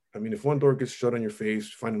I mean, if one door gets shut on your face,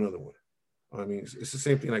 find another one. I mean, it's the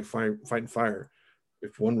same thing like fighting fire.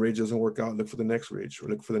 If one ridge doesn't work out, look for the next ridge or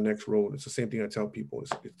look for the next road. It's the same thing I tell people.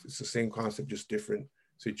 It's the same concept, just different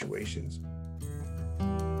situations.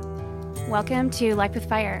 Welcome to Life with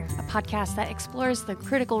Fire, a podcast that explores the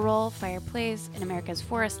critical role fire plays in America's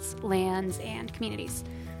forests, lands, and communities.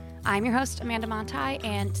 I'm your host, Amanda Monti,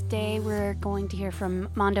 and today we're going to hear from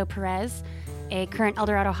Mondo Perez, a current El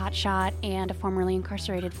Dorado hotshot and a formerly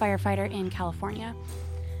incarcerated firefighter in California.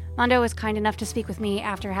 Mondo was kind enough to speak with me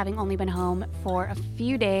after having only been home for a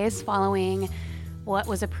few days following what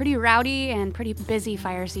was a pretty rowdy and pretty busy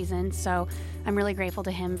fire season, so I'm really grateful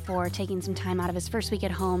to him for taking some time out of his first week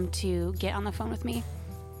at home to get on the phone with me.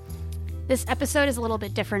 This episode is a little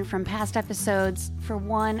bit different from past episodes. For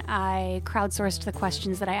one, I crowdsourced the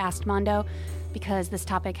questions that I asked Mondo because this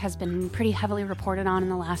topic has been pretty heavily reported on in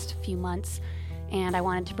the last few months, and I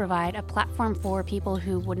wanted to provide a platform for people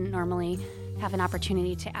who wouldn't normally have an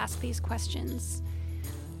opportunity to ask these questions.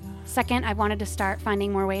 Second, I wanted to start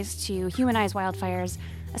finding more ways to humanize wildfires,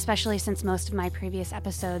 especially since most of my previous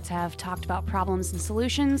episodes have talked about problems and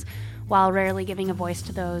solutions, while rarely giving a voice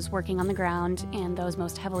to those working on the ground and those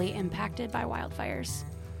most heavily impacted by wildfires.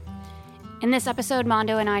 In this episode,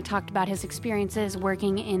 Mondo and I talked about his experiences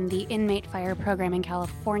working in the inmate fire program in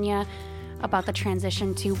California, about the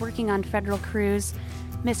transition to working on federal crews,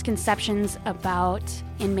 misconceptions about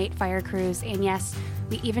inmate fire crews, and yes,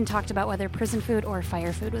 we even talked about whether prison food or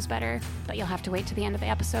fire food was better, but you'll have to wait to the end of the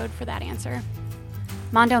episode for that answer.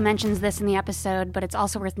 Mondo mentions this in the episode, but it's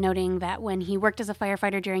also worth noting that when he worked as a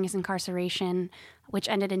firefighter during his incarceration, which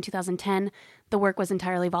ended in 2010, the work was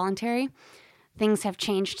entirely voluntary. Things have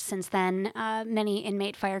changed since then. Many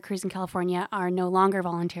inmate fire crews in California are no longer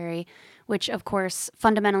voluntary, which of course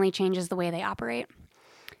fundamentally changes the way they operate.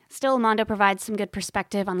 Still, Mondo provides some good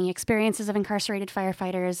perspective on the experiences of incarcerated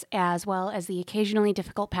firefighters, as well as the occasionally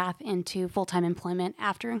difficult path into full-time employment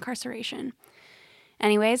after incarceration.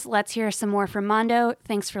 Anyways, let's hear some more from Mondo.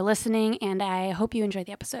 Thanks for listening, and I hope you enjoy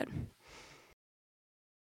the episode.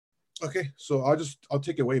 Okay, so I'll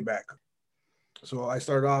take it way back. So I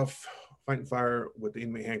started off fighting fire with the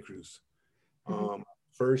inmate hand crews.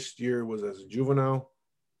 First year was as a juvenile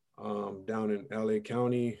down in LA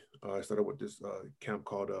County. I started with this camp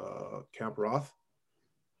called Camp Roth.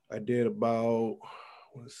 I did about,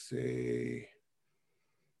 I want to say,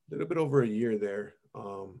 a little bit over a year there.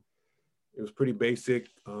 It was pretty basic.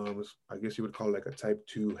 I guess you would call it like a type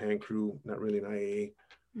 2 hand crew, not really an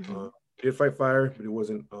IA. Did fight fire, but it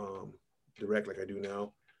wasn't direct like I do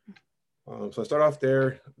now. So I started off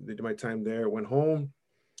there, did my time there, went home,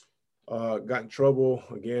 got in trouble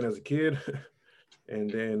again as a kid. And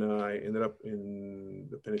then I ended up in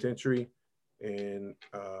the penitentiary, and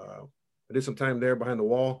I did some time there behind the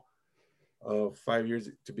wall, 5 years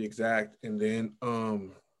to be exact. And then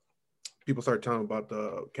people started telling me about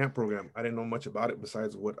the camp program. I didn't know much about it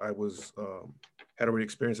besides what I was had already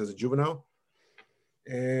experienced as a juvenile.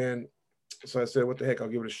 And so I said, what the heck, I'll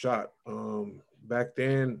give it a shot. Back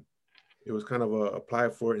then, it was kind of a apply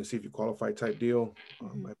for it and see if you qualify type deal.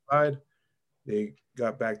 I applied. They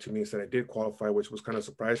got back to me and said I did qualify, which was kind of a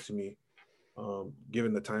surprise to me,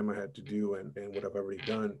 given the time I had to do and what I've already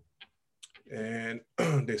done. And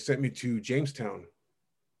they sent me to Jamestown.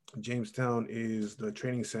 Jamestown is the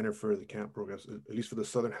training center for the camp programs, at least for the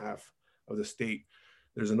southern half of the state.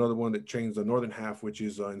 There's another one that trains the northern half, which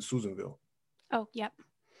is in Susanville. Oh, yep.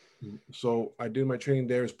 So I did my training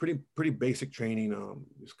there. It's pretty basic training.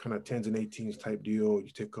 It's kind of 10s and 18s type deal. You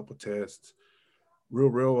take a couple tests,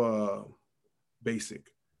 real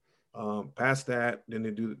basic. Past that, then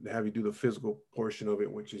they have you do the physical portion of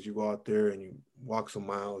it, which is you go out there and you walk some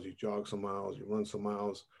miles, you jog some miles, you run some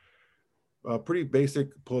miles. Pretty basic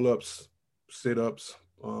pull-ups, sit-ups,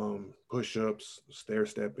 push-ups, stair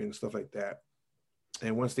stepping, stuff like that.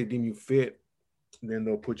 And once they deem you fit, then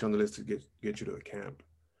they'll put you on the list to get you to a camp.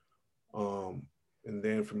 And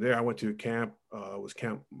then from there, I went to a camp. It was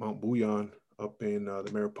Camp Mount Bouillon up in the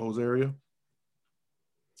Mariposa area.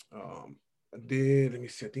 I did, let me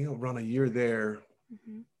see, I think around a year there.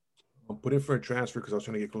 I put in for a transfer because I was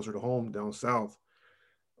trying to get closer to home down south.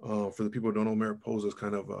 For the people who don't know, Mariposa is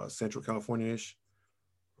kind of Central California-ish.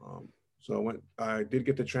 So I did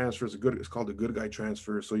get the transfer. It's called the good guy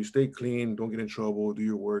transfer. So you stay clean, don't get in trouble, do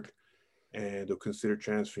your work, and they'll consider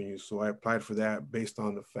transferring you. So I applied for that based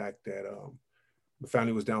on the fact that the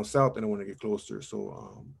family was down south and I wanted to get closer.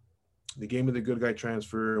 So they gave me the good guy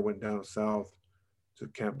transfer. I went down south to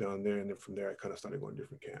camp down there, and then from there I kind of started going to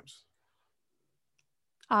different camps.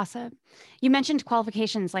 Awesome. You mentioned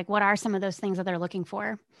qualifications. Like, what are some of those things that they're looking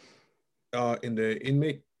for? In the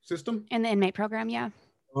inmate system? In the inmate program, yeah.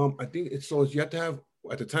 I think it's so you have to have,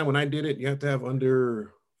 at the time when I did it, you have to have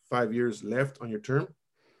under 5 years left on your term.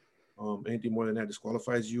 Anything more than that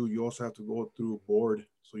disqualifies you. You also have to go through a board.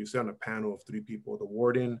 So you sit on a panel of 3 people: the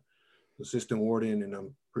warden, the assistant warden, and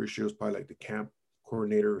I'm pretty sure it's probably like the camp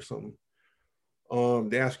coordinator or something.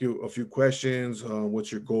 They ask you a few questions.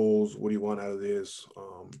 What's your goals? What do you want out of this?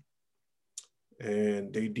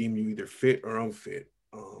 And they deem you either fit or unfit.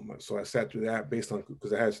 So I sat through that based on,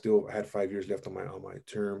 because I had 5 years left on my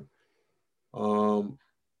term.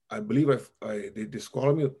 I believe they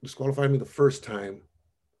disqualified me the first time.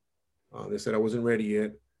 They said I wasn't ready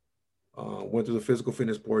yet. Went through the physical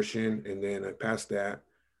fitness portion, and then I passed that,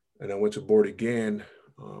 and I went to board again,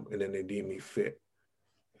 and then they deemed me fit.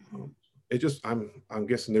 I'm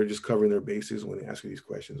guessing they're just covering their bases when they ask you these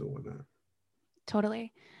questions and whatnot.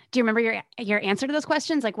 Totally. Do you remember your answer to those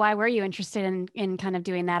questions? Like, why were you interested in kind of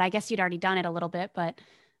doing that? I guess you'd already done it a little bit, but.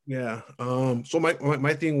 Yeah. So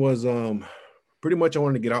my thing was pretty much I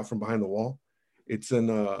wanted to get out from behind the wall. It's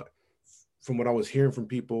from what I was hearing from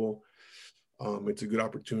people, it's a good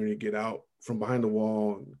opportunity to get out from behind the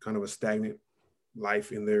wall, kind of a stagnant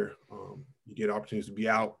life in there. You get opportunities to be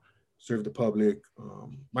out, serve the public.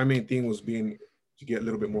 My main thing was to get a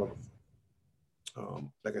little bit more.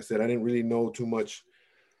 Like I said, I didn't really know too much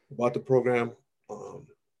about the program.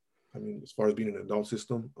 As far as being in an adult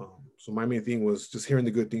system. So my main thing was just hearing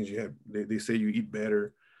the good things you have. They say you eat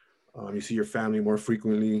better. You see your family more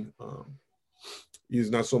frequently. It's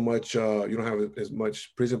not so much, you don't have as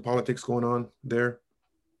much prison politics going on there.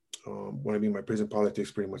 What I mean by prison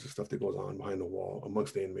politics, pretty much the stuff that goes on behind the wall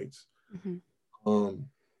amongst the inmates. Mm-hmm.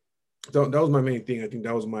 That was my main thing. I think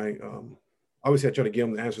that was my, obviously I try to give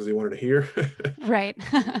them the answers they wanted to hear. Right.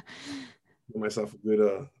 Give myself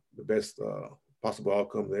the best possible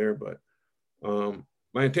outcome there. But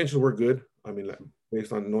my intentions were good.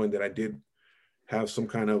 Based on knowing that I did have some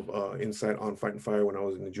kind of insight on fighting fire when I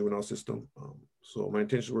was in the juvenile system. So my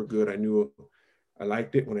intentions were good. I knew I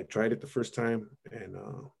liked it when I tried it the first time, and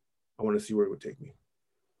I wanted to see where it would take me.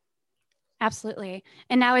 Absolutely.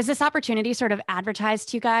 And now, is this opportunity sort of advertised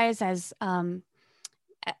to you guys as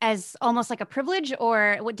almost like a privilege,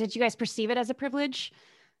 or did you guys perceive it as a privilege?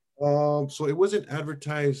 So it wasn't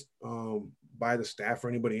advertised by the staff or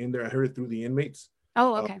anybody in there. I heard it through the inmates.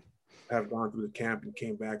 Oh, okay. Have gone through the camp and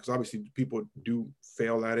came back, because obviously people do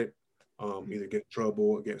fail at it, either get in trouble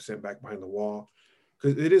or get sent back behind the wall,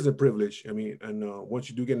 because it is a privilege. And once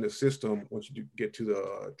you do get in the system, once you do get to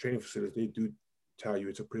the training facilities, they do tell you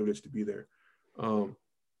it's a privilege to be there.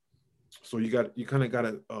 So you kind of got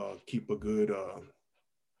to keep a good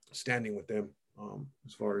standing with them,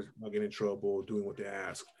 as far as not getting in trouble, doing what they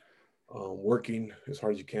ask, working as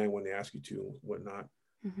hard as you can when they ask you to, whatnot.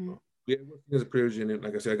 Mm-hmm. Yeah, it's a privilege, and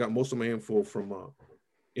like I said, I got most of my info from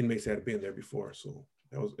inmates that had been there before, so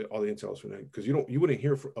that was all the intel from them. Because you wouldn't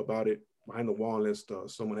hear about it behind the wall unless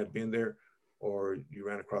someone had been there, or you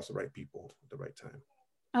ran across the right people at the right time.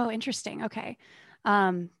 Oh, interesting. Okay,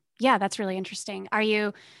 yeah, that's really interesting.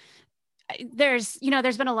 There's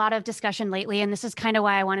been a lot of discussion lately, and this is kind of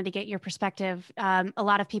why I wanted to get your perspective. A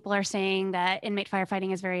lot of people are saying that inmate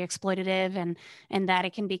firefighting is very exploitative, and that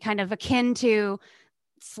it can be kind of akin to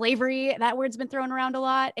slavery. That word's been thrown around a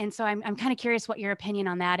lot. And so I'm kind of curious what your opinion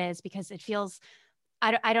on that is, because it feels,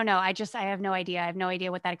 I don't know. I have no idea. I have no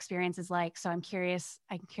idea what that experience is like. So I'm curious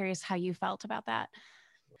how you felt about that.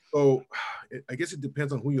 So I guess it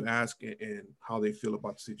depends on who you ask and how they feel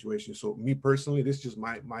about the situation. So me personally, this is just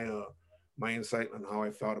my insight on how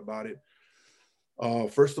I felt about it.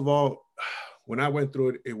 First of all, when I went through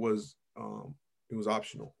it, it was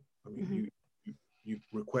optional. Mm-hmm. You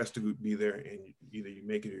request to be there, and either you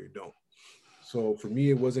make it or you don't. So for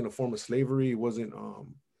me, it wasn't a form of slavery. It wasn't all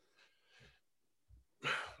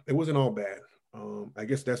bad. I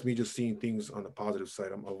guess that's me just seeing things on the positive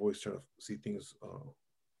side. I'm always trying to see things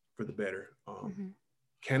for the better. Mm-hmm.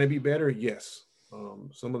 Can it be better? Yes.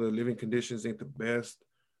 Some of the living conditions ain't the best.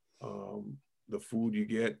 The food you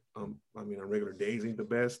get, on regular days ain't the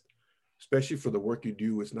best, especially for the work you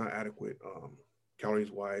do. It's not adequate.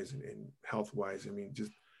 Calories wise and health wise.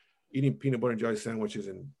 Just eating peanut butter and jelly sandwiches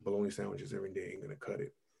and bologna sandwiches every day ain't gonna cut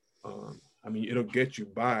it. It'll get you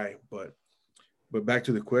by, but back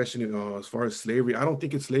to the question, as far as slavery, I don't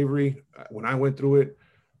think it's slavery. When I went through it,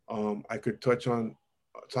 I could touch on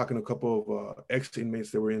talking to a couple of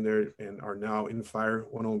ex-inmates that were in there and are now in fire.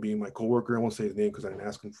 One of them being my coworker. I won't say his name because I didn't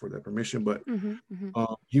ask him for that permission, but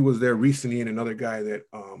he was there recently, and another guy that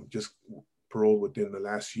just paroled within the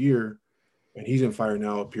last year. And he's in fire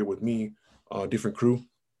now up here with me, different crew.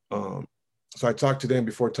 So I talked to them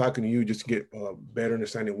before talking to you just to get a better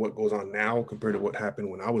understanding of what goes on now compared to what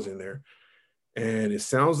happened when I was in there. and it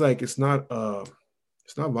sounds like it's not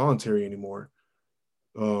voluntary anymore.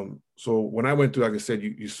 So when I went through, like I said,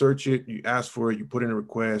 you search it, you ask for it, you put in a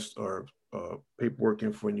request or paperwork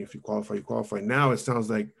in for you. If you qualify, you qualify. Now it sounds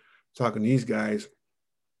like, talking to these guys,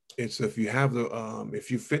 it's if you have if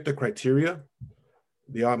you fit the criteria,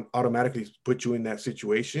 they automatically put you in that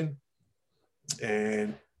situation.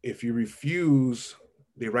 And if you refuse,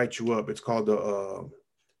 they write you up. It's called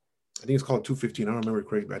I think it's called 215. I don't remember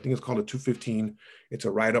correctly, but I think it's called a 215. It's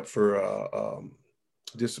a write up for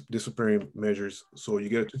disciplinary measures. So you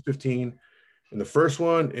get a 215. And the first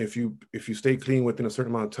one, if you stay clean within a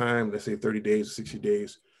certain amount of time, let's say 30 days, 60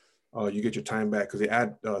 days, you get your time back, because they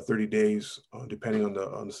add 30 days depending on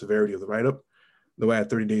the severity of the write up. They'll add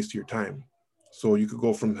 30 days to your time. So you could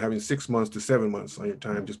go from having 6 months to 7 months on your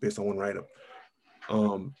time just based on one write up.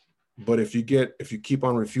 But if you keep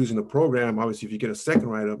on refusing the program, obviously if you get a second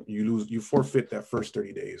write-up, you forfeit that first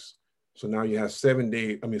 30 days. So now you have 7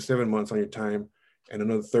 months on your time and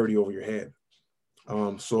another 30 over your head.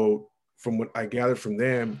 So from what I gathered from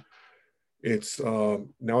them, it's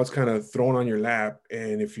now it's kind of thrown on your lap.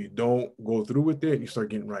 And if you don't go through with it, you start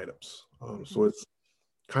getting write-ups. So it's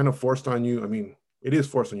kind of forced on you. I mean, it is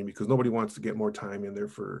forced on you because nobody wants to get more time in there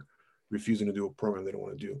for refusing to do a program they don't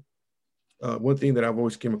want to do. One thing that I've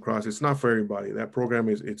always came across, it's not for everybody. That program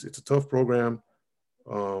it's a tough program.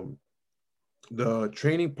 The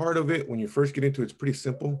training part of it, when you first get into it, it's pretty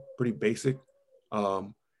simple, pretty basic.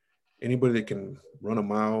 Anybody that can run a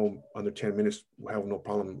mile under 10 minutes will have no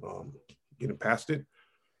problem getting past it.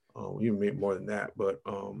 Even maybe more than that. But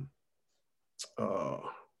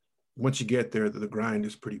once you get there, the grind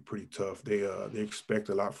is pretty tough. They expect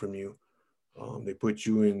a lot from you. They put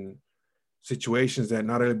you in situations that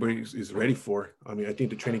not everybody is ready for. I mean, I think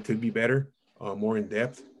the training could be better, more in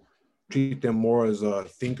depth. Treat them more as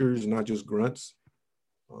thinkers, not just grunts.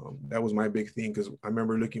 That was my big thing, because I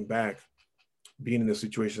remember looking back, being in the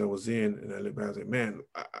situation I was in, and I look back, I was like, man,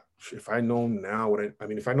 if I known now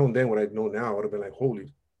if I known then what I know now, I would have been like,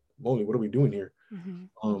 holy moly, what are we doing here?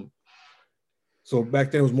 Mm-hmm. So back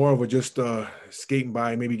then it was more of a just skating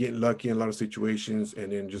by, maybe getting lucky in a lot of situations,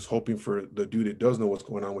 and then just hoping for the dude that does know what's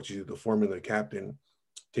going on, which is the foreman, the captain,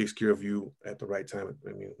 takes care of you at the right time.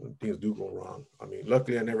 I mean, when things do go wrong. I mean,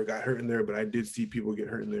 luckily I never got hurt in there, but I did see people get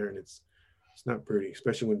hurt in there, and it's not pretty,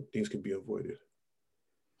 especially when things can be avoided.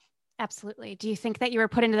 Absolutely. Do you think that you were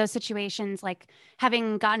put into those situations, like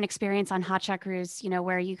having gotten experience on hotshot crews,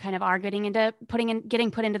 where you kind of are getting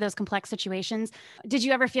put into those complex situations? Did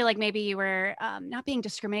you ever feel like maybe you were not being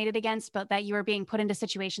discriminated against, but that you were being put into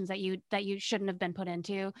situations that you shouldn't have been put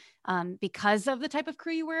into because of the type of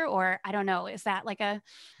crew you were? Or I don't know, is that like a...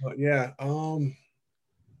 Yeah. I don't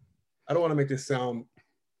want to make this sound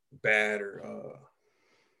bad or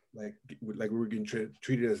like we were getting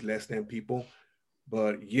treated as less than people.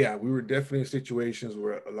 But yeah, we were definitely in situations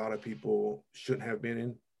where a lot of people shouldn't have been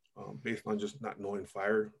in, based on just not knowing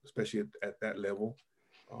fire, especially at that level.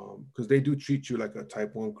 Because they do treat you like a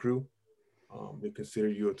type 1 crew. They consider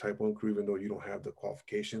you a type 1 crew, even though you don't have the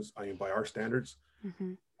qualifications, by our standards.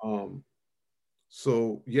 Mm-hmm.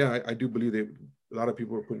 So yeah, I do believe that a lot of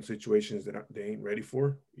people are put in situations that they ain't ready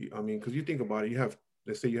for. I mean, because you think about it,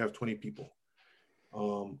 let's say you have 20 people.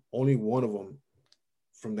 Only one of them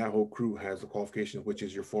from that whole crew has the qualification, which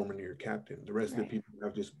is your foreman or your captain. The rest of the people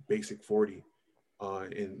have just basic 40,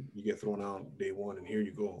 and you get thrown out day one, and here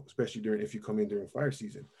you go, especially if you come in during fire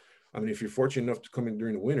season. I mean, if you're fortunate enough to come in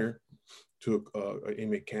during the winter to an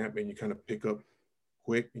inmate camp, and you kind of pick up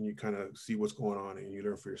quick and you kind of see what's going on and you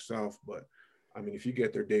learn for yourself. But I mean, if you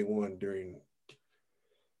get there day one during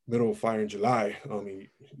middle of fire in July, I mean,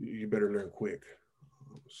 you better learn quick.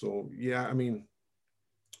 So yeah, I mean,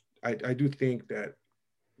 I do think that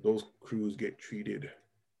those crews get treated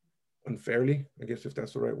unfairly, I guess, if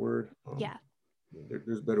that's the right word. Yeah.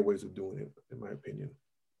 There's better ways of doing it, in my opinion.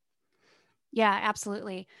 Yeah,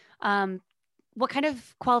 absolutely. What kind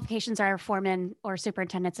of qualifications are foremen or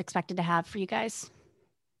superintendents expected to have for you guys?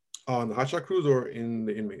 On the hotshot crews or in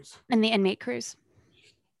the inmates? In the inmate crews.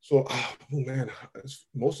 So,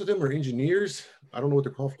 most of them are engineers. I don't know what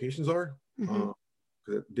their qualifications are. Mm-hmm.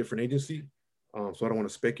 Different agency. So I don't want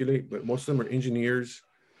to speculate, but most of them are engineers,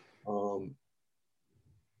 or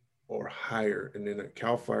higher. And then at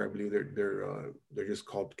CAL FIRE, I believe they're just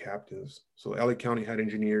called captains. So LA County had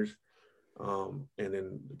engineers, and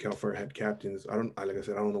then CAL FIRE had captains. Like I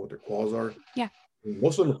said, I don't know what their quals are. Yeah.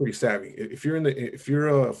 Most of them are pretty savvy. If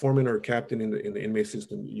you're a foreman or a captain in the inmate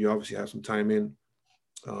system, you obviously have some time in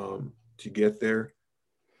to get there.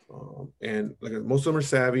 And like most of them are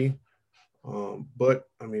savvy. But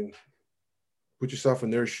I mean, put yourself in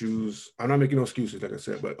their shoes. I'm not making no excuses, like I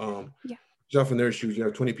said, but Yourself in their shoes, you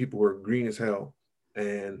have 20 people who are green as hell,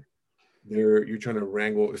 and you're trying to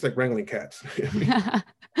wrangle. It's like wrangling cats. I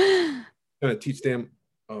mean, trying to teach them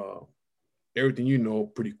everything you know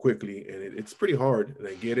pretty quickly, and it's pretty hard. And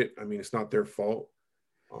I get it. I mean, it's not their fault.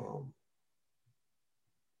 Um,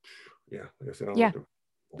 yeah, like I said, I don't Yeah. know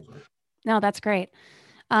what the. No, that's great.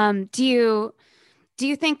 Do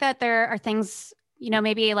you think that there are things,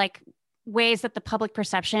 maybe like ways that the public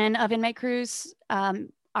perception of inmate crews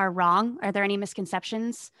are wrong? Are there any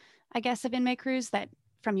misconceptions, I guess, of inmate crews that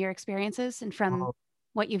from your experiences and from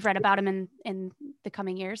what you've read about them in the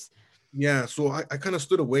coming years? Yeah, so I kind of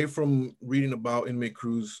stood away from reading about inmate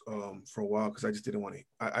crews for a while because I just didn't want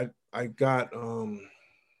to. I got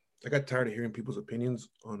tired of hearing people's opinions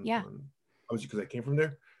on obviously because I came from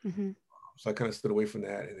there. Mm-hmm. So I kind of stood away from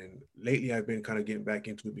that. And then lately I've been kind of getting back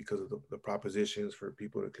into it because of the propositions for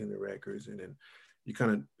people to clean their records. And then you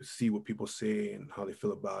kind of see what people say and how they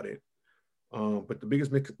feel about it. But the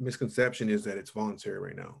biggest misconception is that it's voluntary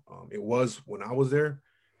right now. It was when I was there.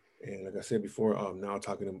 And like I said before, now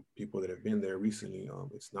talking to people that have been there recently,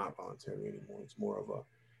 it's not voluntary anymore. It's more of a,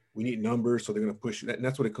 we need numbers. So they're going to push that. And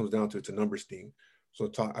that's what it comes down to. It's a numbers thing. So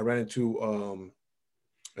I ran into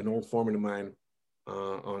an old foreman of mine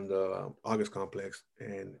on the August complex,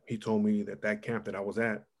 and he told me that camp that I was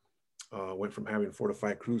at went from having 4 to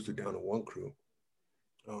 5 crews to down to 1 crew.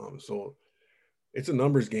 So it's a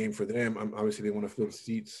numbers game for them. Obviously, they want to fill the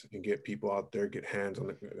seats and get people out there, get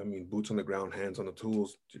boots on the ground, hands on the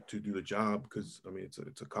tools to do the job, because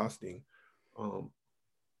it's a costing.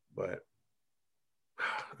 But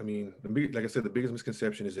I mean, like I said, the biggest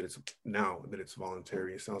misconception is that it's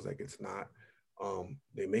voluntary. It sounds like it's not.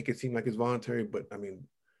 They make it seem like it's voluntary, but I mean,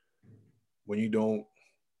 when you don't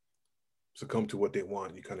succumb to what they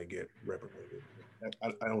want, you kind of get reprimanded.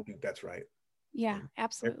 I don't think that's right. Yeah,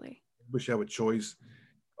 absolutely. We should have a choice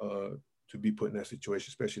to be put in that situation,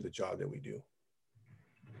 especially the job that we do.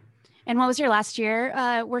 And what was your last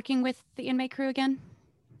year working with the inmate crew again?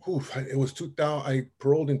 It was 2000. I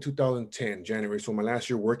paroled in 2010, January. So my last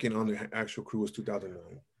year working on the actual crew was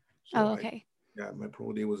 2009. So okay. My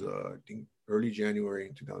parole day was I think early January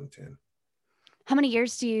in 2010. How many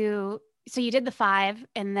years so you did the 5,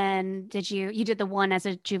 and then you did the 1 as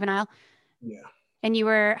a juvenile? Yeah. And you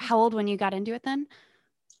were how old when you got into it then?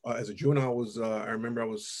 As a juvenile, I remember I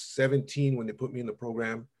was 17 when they put me in the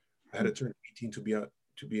program. I had to turn 18 to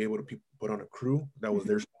be able to put on a crew. That was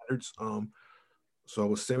their standards. So I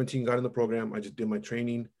was 17, got in the program. I just did my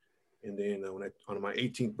training. And then on my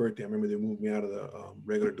 18th birthday, I remember they moved me out of the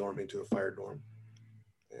regular dorm into the fire dorm.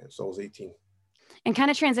 And so I was 18. And kind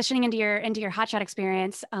of transitioning into your hotshot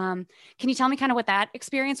experience, can you tell me kind of what that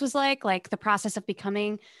experience was like the process of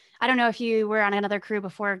becoming, I don't know if you were on another crew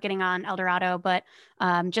before getting on El Dorado, but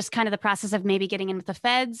just kind of the process of maybe getting in with the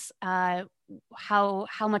feds, how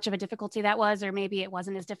much of a difficulty that was, or maybe it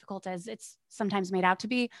wasn't as difficult as it's sometimes made out to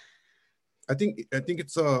be? I think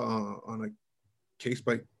it's on a case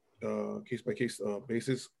by case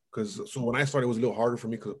basis, because so when I started, it was a little harder for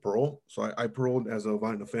me because of parole. So I paroled as a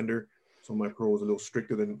violent offender, so my parole was a little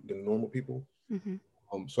stricter than normal people.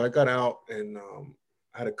 Mm-hmm. So I got out, and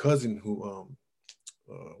I had a cousin who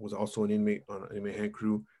was also an inmate on an inmate hand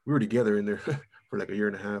crew. We were together in there for like a year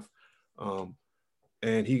and a half.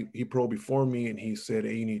 And he paroled before me, and he said,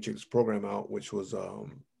 hey, you need to check this program out, which was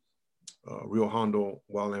Rio Hondo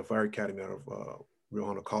Wildland Fire Academy out of Rio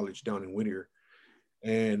Hondo College down in Whittier.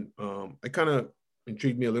 And it kind of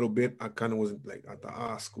intrigued me a little bit. I kind of wasn't like, I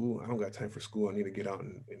thought, school, I don't got time for school. I need to get out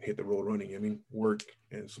and hit the road running. I mean, work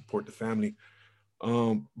and support the family.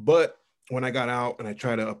 But when I got out and I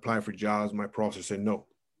tried to apply for jobs, my professor said, no.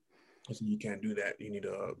 I said, you can't do that. You need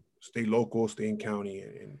to stay local, stay in county,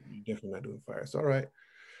 and you're definitely not doing fire. It's all right.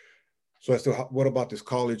 So I said, what about this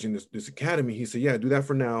college and this academy? He said, yeah, do that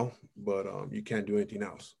for now, but you can't do anything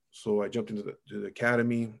else. So I jumped into the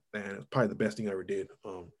academy, and it's probably the best thing I ever did.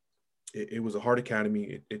 It was a hard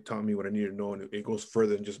academy. It taught me what I needed to know, and it goes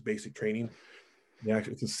further than just basic training. Yeah,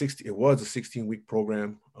 actually, it was a 16-week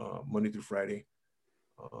program, Monday through Friday,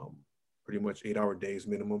 pretty much 8-hour days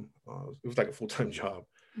minimum. It was like a full-time job,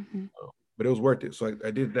 but it was worth it. So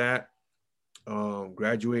I did that,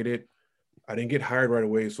 graduated. I didn't get hired right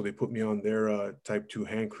away, so they put me on their Type 2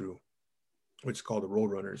 hand crew, which is called the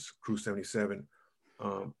Roadrunners, Crew 77.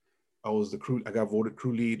 I was the crew. I got voted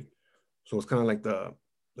crew lead, so it's kind of like the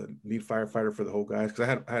lead firefighter for the whole guys, because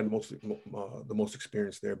I had the most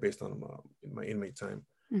experience there based on my inmate time.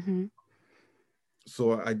 Mm-hmm.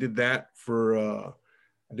 So I did that for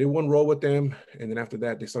I did 1 role with them, and then after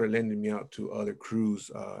that they started lending me out to other crews.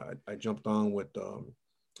 I jumped on with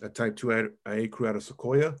a Type 2 IA crew out of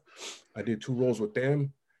Sequoia. I did 2 roles with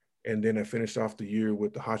them, And then I finished off the year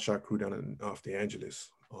with the hotshot crew down off the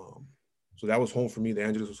Angeles. So that was home for me. The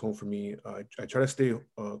Angeles was home for me. I try to stay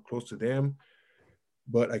close to them,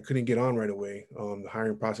 but I couldn't get on right away. The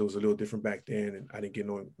hiring process was a little different back then, and I didn't get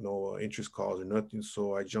no interest calls or nothing.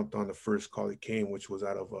 So I jumped on the first call that came, which was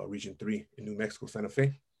out of Region 3 in New Mexico, Santa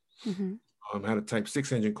Fe. Mm-hmm. Had a Type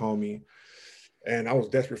 6 engine call me, and I was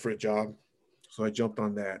desperate for a job. So I jumped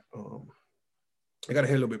on that. I got to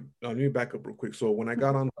hit a little bit. Let me back up real quick. So when I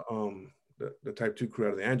got on the Type 2 crew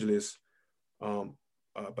out of the Angeles,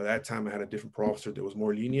 by that time I had a different pro officer that was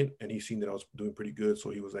more lenient, and he seen that I was doing pretty good. So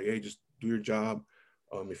he was like, hey, just do your job.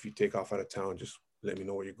 If you take off out of town, just let me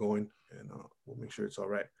know where you're going, and we'll make sure it's all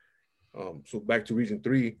right. So back to Region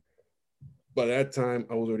 3. By that time,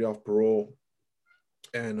 I was already off parole,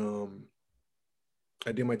 and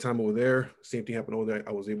I did my time over there. Same thing happened over there.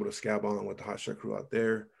 I was able to scab on with the hotshot crew out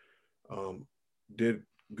there. Did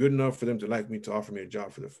good enough for them to like me to offer me a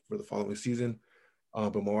job for the following season.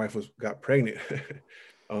 But my wife got pregnant,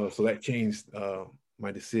 so that changed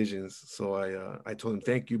my decisions. So I told them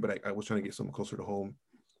thank you, but I was trying to get something closer to home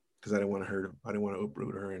because I didn't want to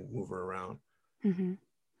uproot her and move her around. Mm-hmm.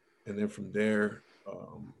 And then from there,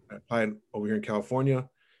 I applied over here in California,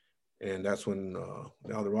 and that's when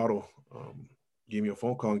Eldorado gave me a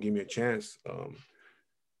phone call and gave me a chance.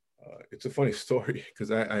 It's a funny story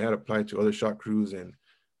because I had applied to other shot crews, and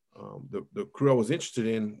the crew I was interested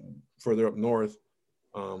in further up north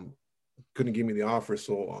couldn't give me the offer.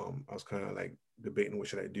 So I was kind of like debating what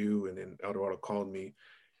should I do. And then Eldorado called me,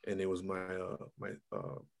 and it was my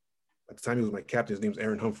at the time he was my captain. His name's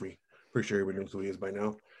Aaron Humphrey. Pretty sure everybody knows who he is by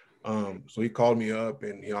now. So he called me up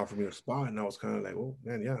and he offered me a spot, and I was kind of like, well,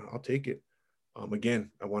 man, yeah, I'll take it.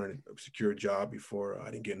 Again, I wanted to secure a job before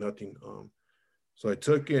I didn't get nothing. So I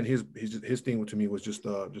took it, and his thing to me was just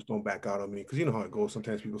don't back out on me, because you know how it goes.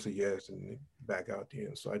 Sometimes people say yes and they back out at the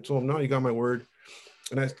end. So I told him, no, you got my word.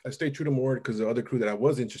 And I stayed true to my word, because the other crew that I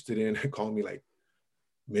was interested in called me like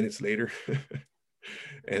minutes later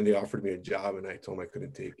and they offered me a job, and I told them I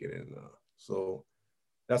couldn't take it. And so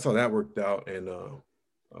that's how that worked out. And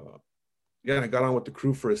yeah, I got on with the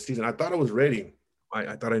crew for a season. I thought I was ready.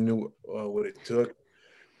 I thought I knew what it took.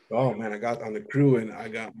 Oh man, I got on the crew and I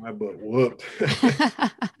got my butt whooped.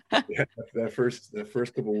 Yeah, that first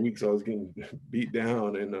couple of weeks I was getting beat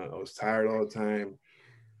down, and I was tired all the time.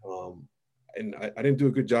 And I didn't do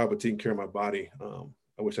a good job of taking care of my body.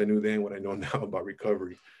 I wish I knew then what I know now about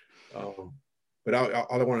recovery. But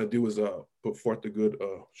all I want to do was put forth a good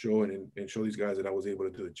show and show these guys that I was able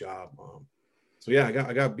to do the job. So yeah,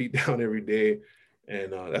 I got beat down every day.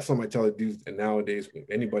 And that's something I tell the dudes. And nowadays,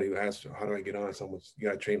 anybody who asks, how do I get on someone, you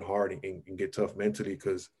got to train hard and get tough mentally.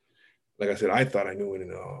 Because like I said, I thought I knew it,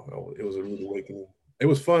 and it was a rude awakening. It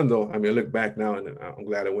was fun though. I mean, I look back now and I'm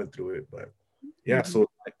glad I went through it. But yeah, so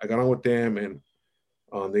I got on with them, and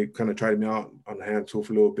they kind of tried me out on the hand tool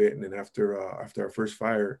for a little bit. And then after our first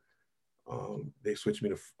fire, they switched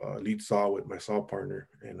me to lead saw with my saw partner.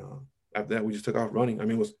 And after that, we just took off running. I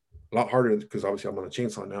mean, it was a lot harder because obviously I'm on a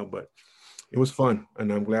chainsaw now, but it was fun,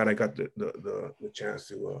 and I'm glad I got the chance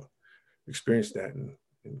to experience that and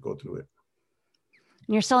go through it.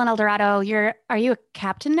 You're still in Eldorado. Are you a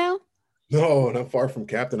captain now? No, not far from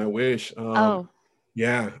captain. I wish. Oh,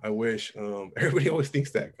 yeah, I wish. Everybody always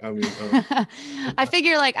thinks that. I mean, I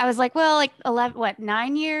figure I was like, well, like 11, what,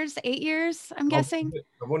 9 years, 8 years, I'm guessing.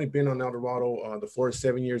 I've only been on Eldorado, the floor is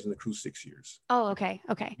 7 years and the crew 6 years. Oh, okay.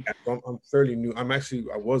 Yeah, so I'm fairly new. I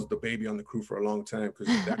was the baby on the crew for a long time, because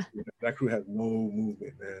that crew had no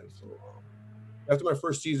movement, man. So after my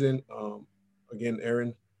first season, again,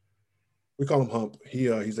 Aaron, we call him Hump.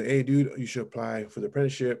 He's like, hey, dude, you should apply for the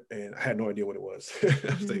apprenticeship. And I had no idea what it was.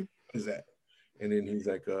 I was like, what is that? And then he's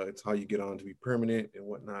like, it's how you get on to be permanent and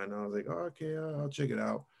whatnot. And I was like, oh, okay, I'll check it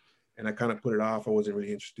out. And I kind of put it off. I wasn't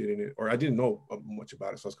really interested in it, or I didn't know much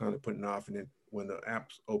about it. So I was kind of putting it off. And then when the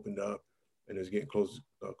apps opened up and it was getting close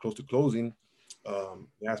to closing,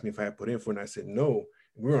 they asked me if I had put in for it. And I said, no.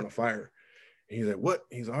 And we were on a fire. And he's like, what?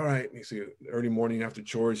 He's all right. And he said, early morning after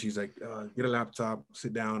chores, he's like, get a laptop,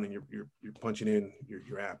 sit down, and you're punching in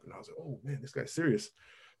your app. And I was like, oh man, this guy's serious.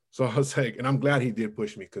 So I was like, and I'm glad he did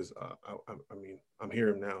push me, because I mean, I'm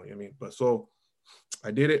here now. You know what I mean? But so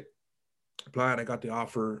I did it, applied, I got the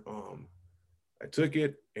offer. I took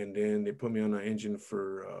it, and then they put me on an engine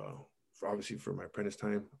for obviously for my apprentice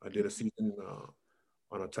time. I did a season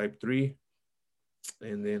on a Type 3,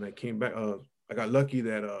 and then I came back. I got lucky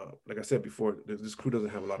that, like I said before, this crew doesn't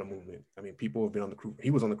have a lot of movement. I mean, people have been on the crew.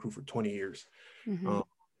 He was on the crew for 20 years.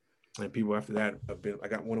 And people after that I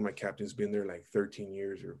got one of my captains been there like 13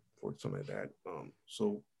 years or something like that.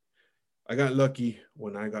 So I got lucky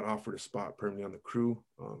when I got offered a spot permanently on the crew.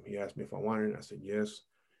 He asked me if I wanted it. I said yes.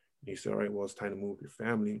 And he said, all right, well, it's time to move with your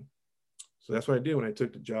family. So that's what I did when I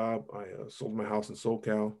took the job. I sold my house in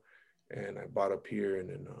SoCal and I bought up here, and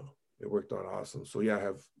then it worked out awesome. So yeah, I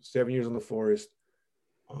have 7 years on the forest,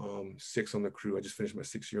 6 on the crew. I just finished my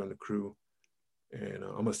 6th year on the crew, and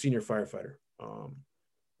I'm a senior firefighter.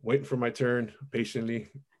 Waiting for my turn patiently.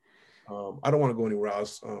 I don't want to go anywhere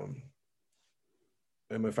else.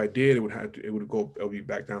 And if I did, it would be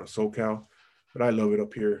back down to SoCal, but I love it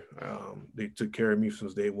up here. They took care of me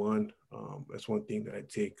since day one. That's one thing that I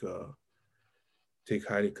take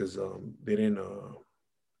highly, because they didn't,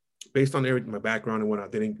 based on my background and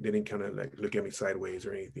whatnot, they didn't kind of like look at me sideways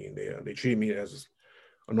or anything. They treated me as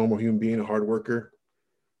a normal human being, a hard worker,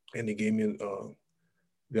 and they gave me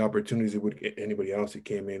the opportunities that would get anybody else that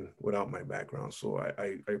came in without my background. So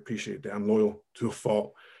I appreciate that. I'm loyal to a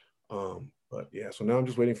fault. But yeah, so now I'm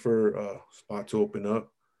just waiting for a spot to open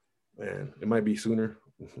up, and it might be sooner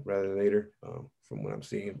rather than later, from what I'm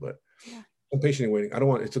seeing, but yeah. I'm patiently waiting.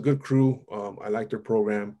 It's a good crew. I like their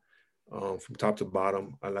program, from top to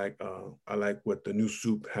bottom. I like what the new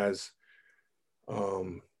soup has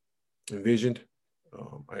envisioned.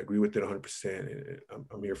 I agree with it 100%.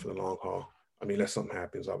 I'm here for the long haul. I mean, unless something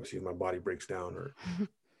happens, obviously my body breaks down, or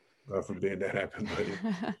God forbid that happens. But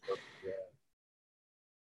yeah.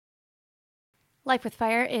 Life with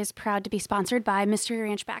Fire is proud to be sponsored by Mystery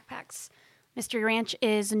Ranch Backpacks. Mystery Ranch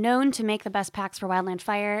is known to make the best packs for wildland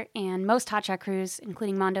fire, and most hotshot crews,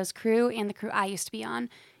 including Mondo's crew and the crew I used to be on,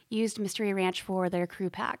 used Mystery Ranch for their crew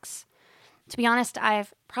packs. To be honest,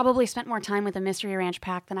 I've probably spent more time with a Mystery Ranch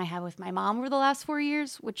pack than I have with my mom over the last 4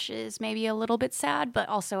 years, which is maybe a little bit sad, but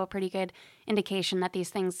also a pretty good indication that these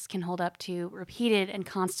things can hold up to repeated and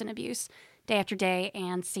constant abuse, day after day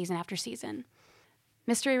and season after season.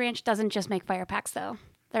 Mystery Ranch doesn't just make fire packs, though.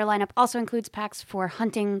 Their lineup also includes packs for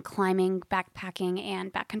hunting, climbing, backpacking,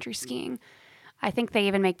 and backcountry skiing. I think they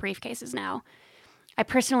even make briefcases now. I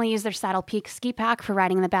personally use their Saddle Peak ski pack for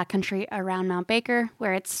riding in the backcountry around Mount Baker,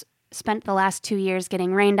 where it's spent the last 2 years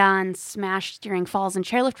getting rained on, smashed during falls and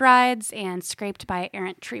chairlift rides, and scraped by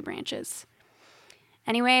errant tree branches.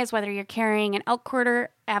 Anyways, whether you're carrying an elk quarter,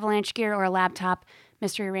 avalanche gear, or a laptop,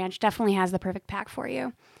 Mystery Ranch definitely has the perfect pack for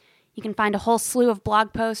you. You can find a whole slew of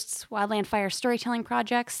blog posts, wildland fire storytelling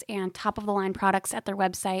projects, and top-of-the-line products at their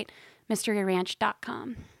website,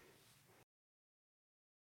 mysteryranch.com.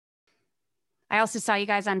 I also saw you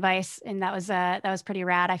guys on Vice, and that was pretty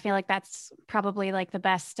rad. I feel like that's probably like the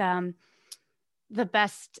best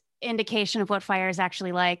indication of what fire is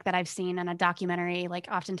actually like that I've seen in a documentary. Like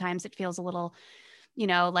oftentimes it feels a little,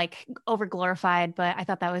 like over glorified, but I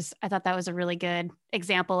thought that was a really good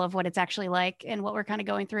example of what it's actually like and what we're kind of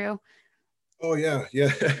going through. Oh yeah.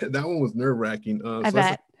 That one was nerve wracking. I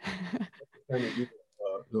bet.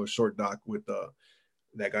 Little short doc with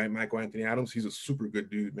that guy Michael Anthony Adams. He's a super good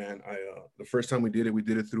dude, man. The first time we did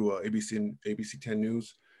it through ABC 10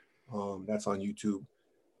 News. That's on YouTube.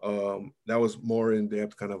 That was more in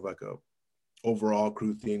depth, kind of like a overall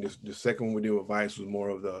crew thing. The second one we did with Vice was more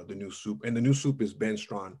of the new soup, and the new soup is Ben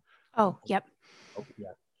Strawn. Oh, yep. Okay,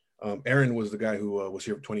 yeah. Aaron was the guy who was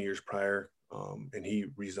here for 20 years prior, and he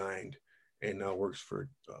resigned and now works for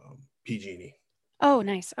PG&E. Oh,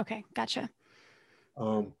 nice. Okay, gotcha.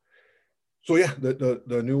 So yeah,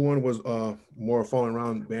 the new one was more falling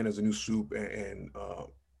around band as a new soup, and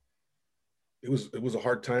it was a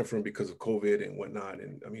hard time for him because of COVID and whatnot.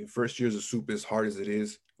 And I mean, first years of soup is hard as it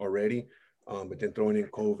is already, but then throwing in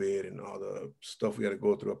COVID and all the stuff we had to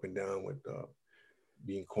go through up and down with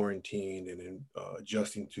being quarantined and then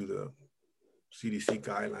adjusting to the CDC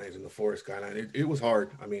guidelines and the forest guideline, it was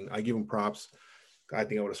hard. I mean, I give him props. I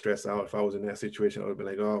think I would have stressed out if I was in that situation. I would have been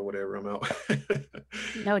like, oh, whatever, I'm out.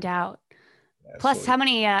 No doubt. Yeah, Plus, how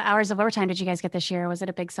many hours of overtime did you guys get this year? Was it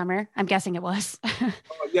a big summer? I'm guessing it was.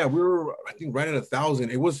 Yeah, we were, I think, right at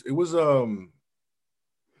 1,000. It was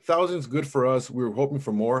 1,000's good for us. We were hoping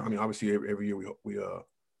for more. I mean, obviously every year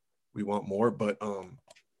we want more, but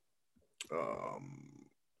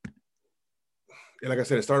like I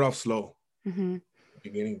said, it started off slow at the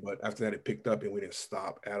beginning, but after that it picked up and we didn't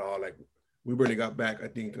stop at all. Like we barely got back. I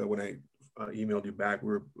think when I emailed you back,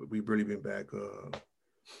 we've barely been back.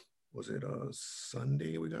 Was it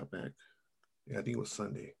Sunday we got back? Yeah, I think it was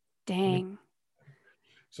Sunday. Dang.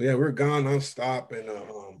 So yeah, we were gone nonstop, and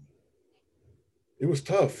it was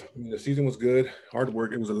tough. I mean, the season was good, hard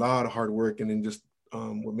work. It was a lot of hard work, and then just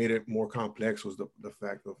what made it more complex was the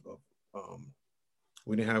fact of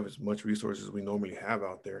we didn't have as much resources as we normally have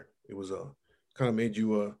out there. It was kind of made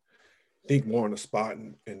you think more on the spot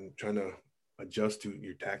and trying to adjust to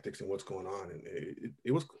your tactics and what's going on. And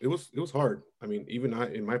it was hard. I mean, even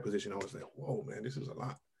I, in my position, I was like, whoa, man, this is a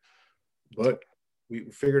lot. But we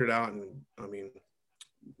figured it out. And I mean,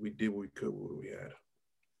 we did what we could with what we had.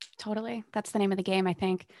 Totally. That's the name of the game, I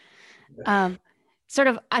think. Sort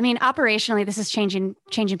of, I mean, operationally, this is changing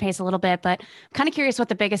pace a little bit, but I'm kind of curious what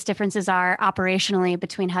the biggest differences are operationally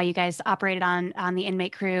between how you guys operated on the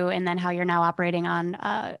inmate crew and then how you're now operating on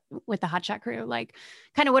with the hotshot crew. Like,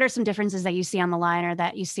 kind of what are some differences that you see on the line, or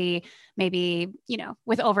that you see maybe, you know,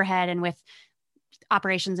 with overhead and with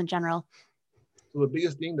operations in general? So the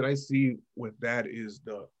biggest thing that I see with that is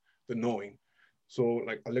the knowing. So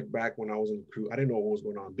like, I look back when I was in the crew, I didn't know what was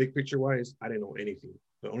going on. Big picture wise, I didn't know anything.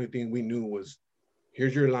 The only thing we knew was,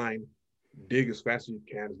 here's your line, dig as fast as you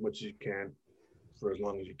can, as much as you can, for as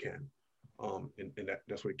long as you can. And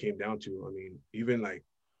that's what it came down to. I mean, even like,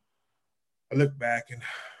 I look back and,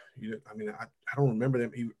 I mean, I don't remember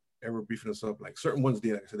them ever beefing us up. Like, certain ones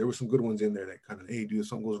did. Like I said, there were some good ones in there that kind of, hey, dude, if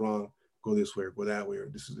something goes wrong, go this way or go that way, or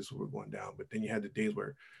this is where we're going down. But then you had the days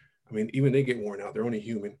where, I mean, even they get worn out. They're only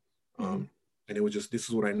human. And it was just, this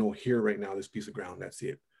is what I know here right now, this piece of ground, that's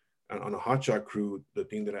it. And on a hotshot crew, the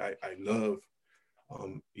thing that I love,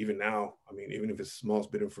 even now, I mean, even if it's the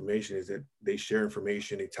smallest bit of information, is that they share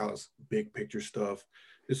information. They tell us big picture stuff.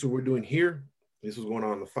 This is what we're doing here. This is going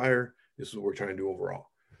on in the fire. This is what we're trying to do overall.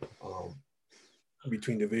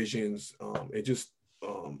 Between divisions, it just,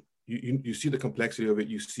 you see the complexity of it.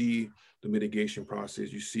 You see the mitigation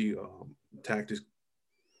process. You see tactics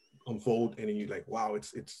unfold, and then you're like, wow,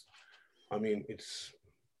 I mean, it's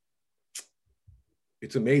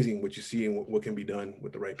amazing what you see and what can be done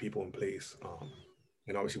with the right people in place.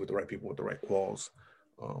 And obviously with the right people with the right quals.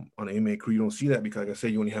 On an inmate crew, you don't see that because, like I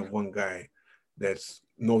said, you only have one guy that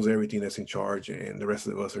knows everything, that's in charge, and the rest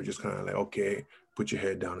of us are just kind of like, okay, put your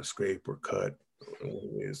head down and scrape or cut, or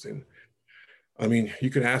what it is. And I mean, you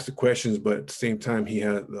can ask the questions, but at the same time, he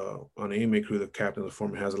had on the inmate crew, the captain, the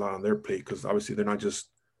foreman has a lot on their plate, because obviously they're not just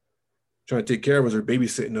trying to take care of us or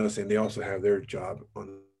babysitting us, and they also have their job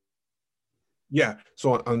on. Yeah,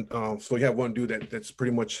 so so you have one dude that's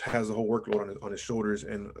pretty much has the whole workload on his shoulders,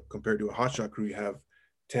 and compared to a hotshot crew, you have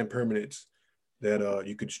 10 permanents that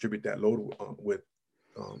you could distribute that load with.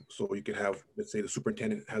 So you could have, let's say, the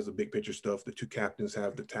superintendent has the big picture stuff, the two captains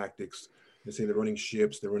have the tactics. Let's say they're running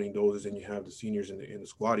ships, they're running dozers, and you have the seniors in the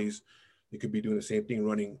squaddies. You could be doing the same thing,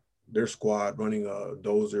 running their squad, running a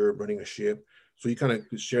dozer, running a ship. So you kind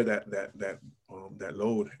of share that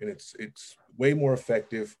load, and it's way more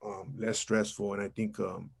effective, less stressful, and I think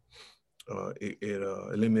it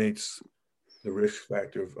eliminates the risk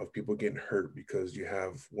factor of people getting hurt, because you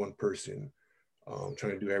have one person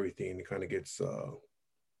trying to do everything, and kind of gets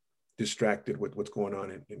distracted with what's going on,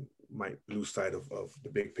 and might lose sight of the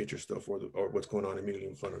big picture stuff or what's going on immediately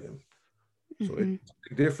in front of them. So it's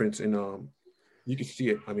a difference, and you can see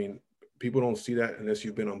it. I mean, people don't see that unless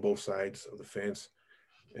you've been on both sides of the fence.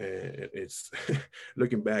 And it's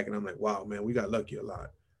looking back, and I'm like, wow, man, we got lucky a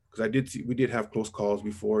lot, because we did have close calls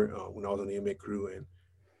before when I was on the inmate crew,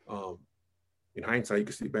 and in hindsight, you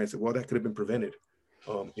can see back and say, well, that could have been prevented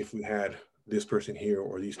if we had this person here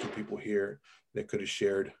or these two people here that could have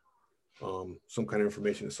shared some kind of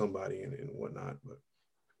information to somebody and whatnot. But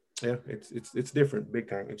yeah, it's different, big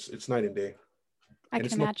time. It's night and day. I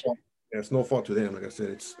can imagine. It's no fault to them. Like I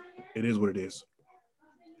said, it is what it is.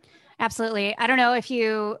 Absolutely. I don't know if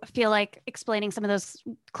you feel like explaining some of those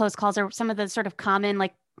close calls or some of the sort of common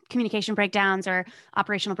like communication breakdowns or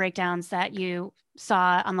operational breakdowns that you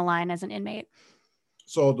saw on the line as an inmate.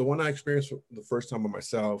 So the one I experienced the first time by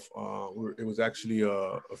myself, it was actually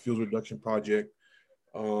a fuel reduction project.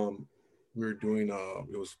 We were doing,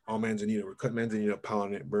 it was all manzanita. We're cutting manzanita,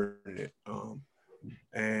 pounding it, burning it.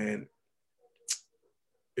 And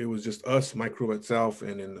it was just us, my crew itself,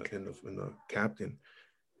 and in the captain.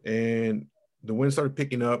 And the wind started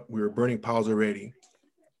picking up. We were burning piles already,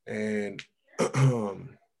 and I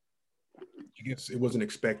guess it wasn't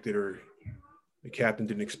expected, or the captain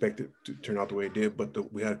didn't expect it to turn out the way it did.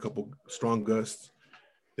 But we had a couple strong gusts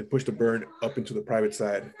that pushed the burn up into the private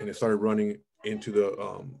side, and it started running into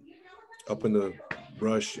the up in the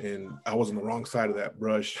brush. And I was on the wrong side of that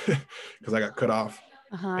brush because I got cut off.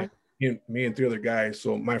 Me and three other guys.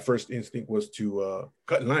 So my first instinct was to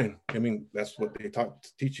cut in line. I mean, that's what they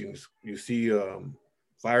teach you. You see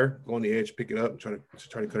fire, go on the edge, pick it up, and try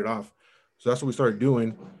to cut it off. So that's what we started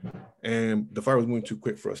doing. And the fire was moving too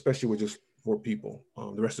quick for us, especially with just 4 people.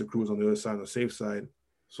 The rest of the crew was on the other side, on the safe side.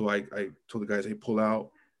 So I told the guys, hey, pull out.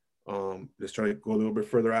 Let's try to go a little bit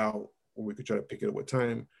further out, or we could try to pick it up with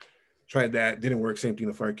time. Tried that, didn't work. Same thing.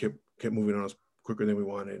 The fire kept moving on us quicker than we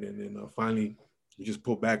wanted. And then finally, we just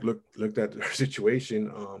pulled back, looked at our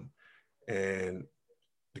situation, and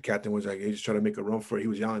the captain was like, "Hey, just try to make a run for it." He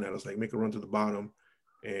was yelling at us like, "Make a run to the bottom,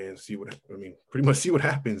 and see what pretty much see what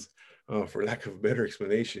happens," for lack of a better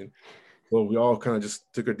explanation. So we all kind of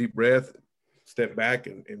just took a deep breath, stepped back,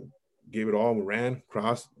 and gave it all. We ran,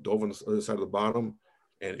 crossed, dove on the other side of the bottom,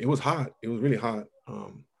 and it was hot. It was really hot.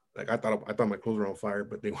 Like I thought my clothes were on fire,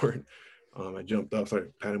 but they weren't. I jumped up,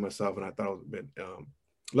 started patting myself, and I thought it was a bit.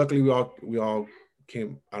 Luckily, we all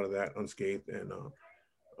came out of that unscathed, and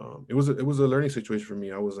it was a learning situation for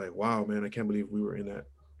me. I was like, wow, man, I can't believe we were in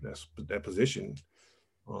that position.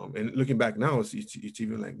 And looking back now, it's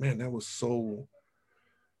even like, man, that was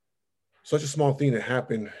such a small thing that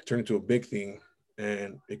happened turned into a big thing,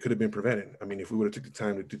 and it could have been prevented. I mean, if we would have took the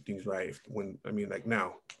time to do things right. Like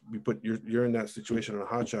now, you're in that situation on a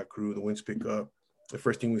hot shot crew, the winds pick up. The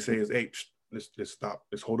first thing we say is, hey, let's stop.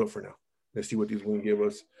 Let's hold up for now. Let's see what these winds give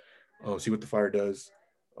us. See what the fire does,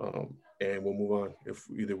 and we'll move on. If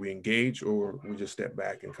either we engage or we just step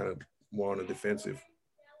back and kind of more on the defensive.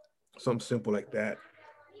 Something simple like that.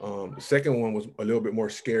 The second one was a little bit more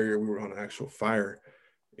scarier. We were on an actual fire.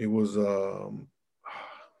 It was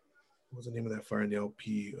what was the name of that fire in the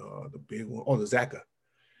LP? The big one. Oh, the Zaka.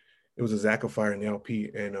 It was a Zaka fire in the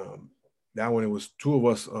LP, and that one, it was two of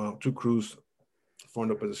us, two crews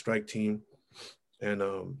formed up as a strike team, and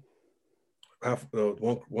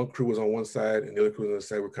one crew was on one side, and the other crew on the other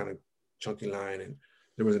side were kind of chunky line, and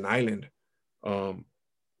there was an island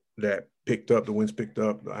that picked up. The winds picked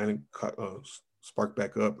up. The island sparked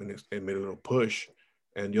back up, and it made a little push.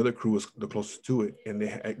 And the other crew was the closest to it, and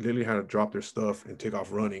they literally had to drop their stuff and take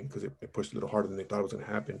off running because it pushed a little harder than they thought it was going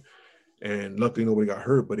to happen. And luckily, nobody got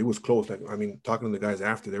hurt, but it was close. Like, I mean, talking to the guys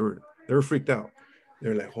after, they were freaked out.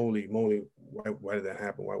 They're like, "Holy moly, why did that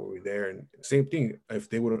happen? Why were we there?" And same thing.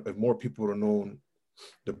 If more people would have known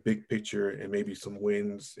the big picture and maybe some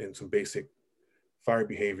winds and some basic fire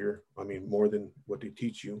behavior, I mean, more than what they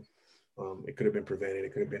teach you, it could have been prevented.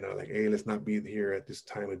 It could have been like, "Hey, let's not be here at this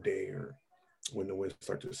time of day," or when the winds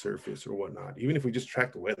start to surface or whatnot. Even if we just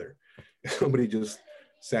track the weather, if somebody just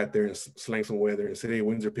sat there and slang some weather and said, "Hey,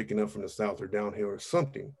 winds are picking up from the south or downhill," or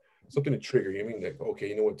something to trigger you. I mean, like, okay,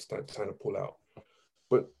 you know what, it's time to pull out.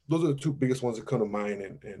 But those are the two biggest ones that come to mind.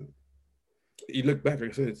 And you look back,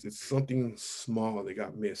 like I said, it's something small that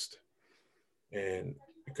got missed, and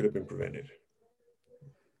it could have been prevented.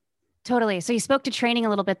 Totally. So you spoke to training a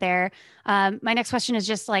little bit there. My next question is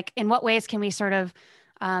just like, in what ways can we sort of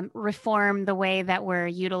reform the way that we're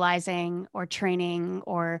utilizing or training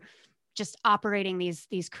or just operating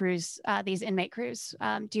these crews, these inmate crews?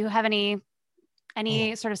 Do you have any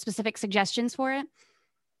sort of specific suggestions for it?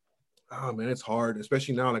 Oh man, it's hard,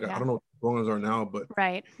 especially now. Like, I don't know what the programs are now, but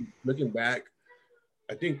right. Looking back,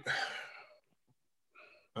 I think,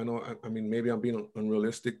 I know, I mean, maybe I'm being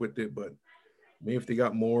unrealistic with it, but maybe if they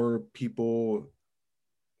got more people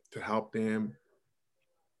to help them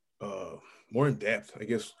more in depth, I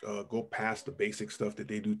guess, go past the basic stuff that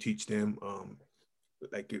they do teach them.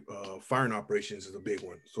 Like firing operations is a big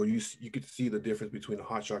one. So you could see the difference between a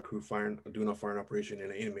hotshot crew doing a firing operation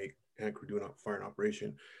and an inmate hand crew doing a firing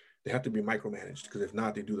operation. They have to be micromanaged, because if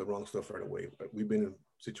not, they do the wrong stuff right away. But we've been in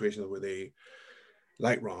situations where they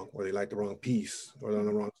light wrong, or they light the wrong piece, or on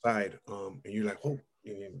the wrong side, and you're like, oh,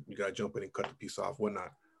 you gotta jump in and cut the piece off,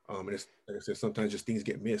 whatnot. And it's like I said, sometimes just things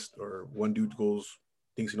get missed, or one dude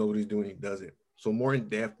thinks he knows what he's doing, he does it. So more in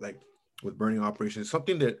depth, like with burning operations,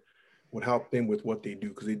 something that would help them with what they do,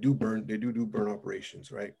 because they do burn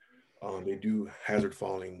operations, right? They do hazard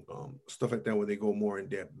falling, stuff like that, where they go more in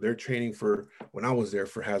depth. Their training when I was there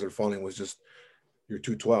for hazard falling was just, you're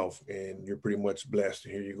 212 and you're pretty much blessed.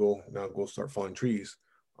 Here you go, now go start falling trees.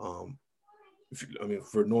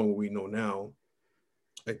 For knowing what we know now,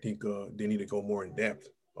 I think they need to go more in depth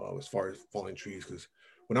as far as falling trees, because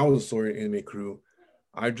when I was a Sawyer inmate crew,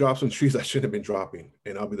 I dropped some trees I shouldn't have been dropping,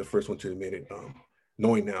 and I'll be the first one to admit it.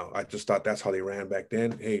 Knowing now, I just thought that's how they ran back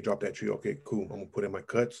then. Hey, drop that tree. Okay, cool. I'm gonna put in my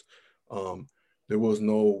cuts. There was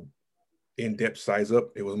no in-depth size up.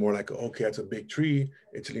 It was more like, okay, that's a big tree.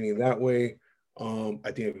 It's leaning that way.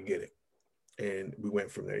 I think I can get it. And we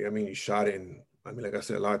went from there. I mean, you shot in, like I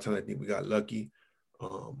said, a lot of times I think we got lucky.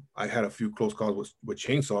 I had a few close calls with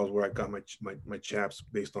chainsaws where I got my chaps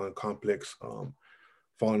based on complex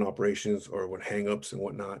falling operations or with hang-ups and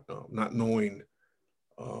whatnot, not knowing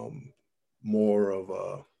more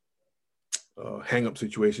of hang-up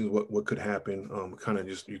situations, what could happen. You kind of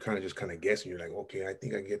just guessing. You're like, okay, I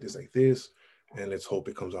think I get this like this, and let's hope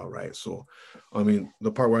it comes out right. So, I mean,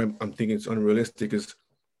 the part where I'm thinking it's unrealistic is,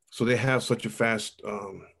 so they have such a fast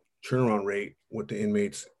turnaround rate with the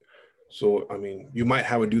inmates. So, I mean, you might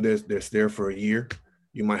have a dude that's there for a year.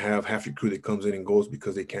 You might have half your crew that comes in and goes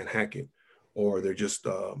because they can't hack it, or they're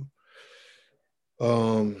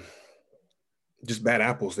um, just bad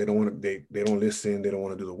apples. They don't want to. They don't listen. They don't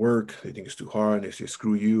want to do the work. They think it's too hard, and they say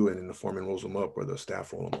screw you, and then the foreman rolls them up or the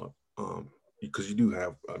staff roll them up. Because you do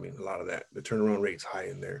have, I mean, a lot of that. The turnaround rate's high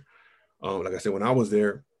in there. Like I said, when I was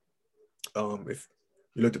there, if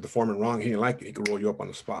you looked at the foreman wrong, he didn't like it, he could roll you up on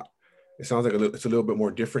the spot. It sounds like it's a little bit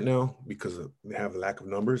more different now because they have a lack of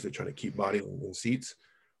numbers. They're trying to keep body in seats.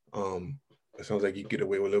 It sounds like you get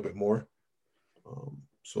away with a little bit more.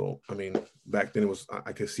 So, I mean, back then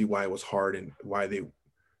I could see why it was hard and why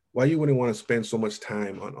you wouldn't want to spend so much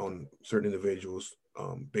time on certain individuals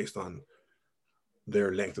based on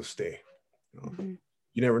their length of stay. Mm-hmm.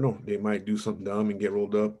 You never know. They might do something dumb and get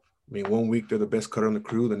rolled up. I mean, one week they're the best cutter on the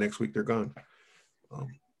crew. The next week they're gone.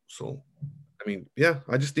 So, I mean, yeah,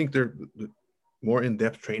 I just think the more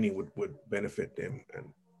in-depth training would benefit them. And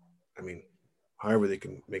I mean, however they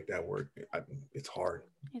can make that work, it's hard.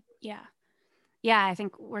 Yeah, I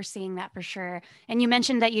think we're seeing that for sure. And you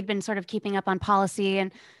mentioned that you'd been sort of keeping up on policy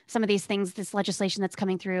and some of these things, this legislation that's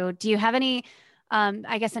coming through. Do you have any,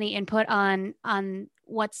 I guess, any input on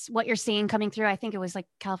what you're seeing coming through? I think it was like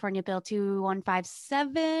California Bill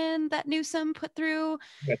 2157 that Newsom put through.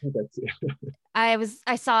 I think that's it. I was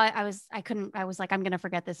like, I'm going to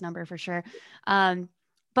forget this number for sure.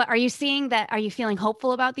 But are you seeing that? Are you feeling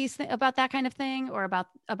hopeful about about that kind of thing, or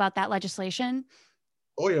about that legislation?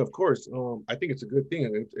 Oh yeah, of course. I think it's a good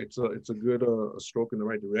thing. It's a good stroke in the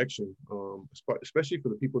right direction, especially for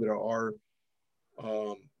the people that are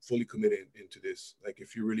fully committed into this. Like,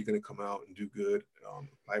 if you're really going to come out and do good,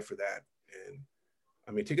 apply for that. And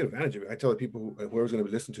I mean, take advantage of it. I tell the people, whoever's going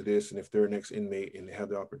to listen to this, and if they're an ex-inmate and they have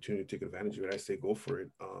the opportunity to take advantage of it, I say go for it.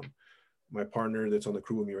 My partner that's on the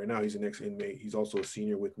crew with me right now, he's an ex-inmate. He's also a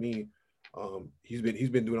senior with me. He's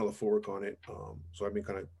been doing all the footwork on it. So I've been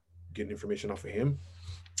kind of getting information off of him.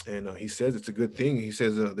 And he says it's a good thing. He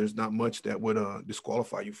says there's not much that would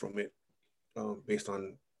disqualify you from it based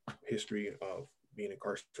on history of being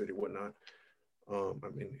incarcerated, whatnot. I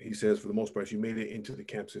mean, he says for the most part, if you made it into the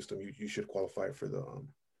camp system, you should qualify for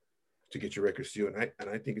to get your record sealed. And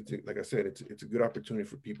I think like I said, it's a good opportunity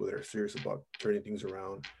for people that are serious about turning things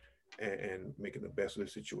around and making the best of the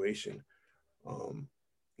situation.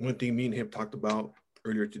 One thing me and him talked about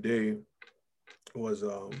earlier today was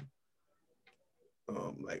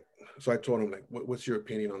so I told him, like, what's your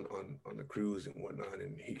opinion on the crews and whatnot?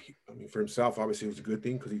 And he I mean, for himself, obviously it was a good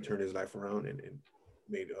thing because he turned his life around and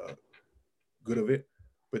made good of it.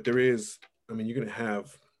 But there is, I mean, you're going to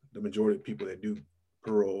have the majority of people that do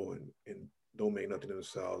parole and don't make nothing of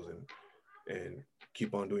themselves and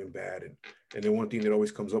keep on doing bad. And then one thing that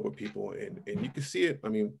always comes up with people, and you can see it, I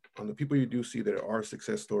mean, on the people you do see, there are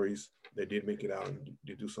success stories that did make it out and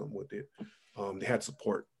did do something with it. They had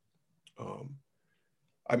support.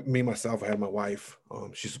 Me myself, I had my wife.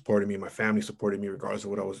 She supported me. My family supported me regardless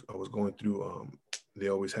of what I was going through. They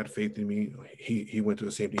always had faith in me. He went through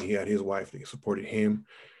the same thing. He had his wife. They supported him.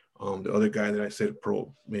 The other guy that I said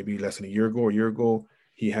pro maybe less than a year ago,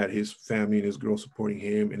 he had his family and his girl supporting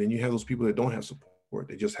him. And then you have those people that don't have support.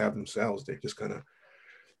 They just have themselves. They just kind of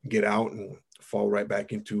get out and fall right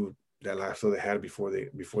back into that lifestyle they had before they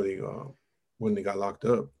when they got locked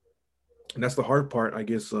up. And that's the hard part, I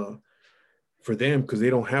guess, for them, because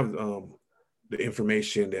they don't have the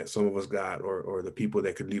information that some of us got, or the people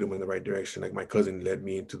that could lead them in the right direction. Like my cousin led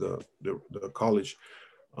me into the college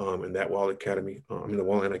and that Wall Academy, the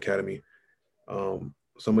Wallen Academy.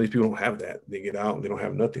 Some of these people don't have that. They get out and they don't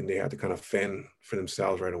have nothing. They have to kind of fend for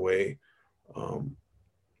themselves right away.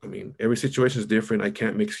 I mean, every situation is different. I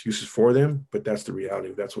can't make excuses for them, but that's the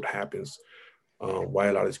reality. That's what happens. Why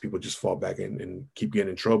a lot of these people just fall back and keep getting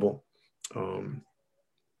in trouble.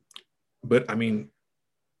 But I mean,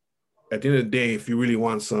 at the end of the day, if you really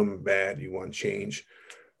want something bad, you want change,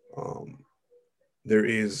 there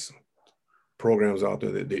is programs out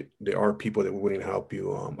there that there are people that are willing to help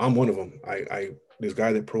you. I'm one of them. This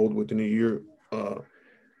guy that paroled within a year,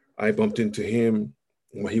 I bumped into him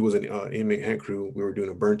when he was an inmate hand crew. We were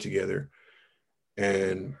doing a burn together.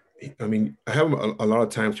 And I mean, I have a lot of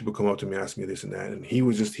times people come up to me, ask me this and that. And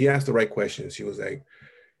he asked the right questions. He was like,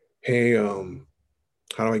 hey,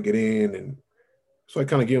 how do I get in? And so I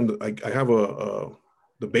kind of give him, I have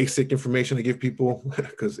the basic information to give people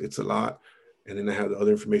because it's a lot. And then I have the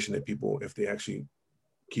other information that people, if they actually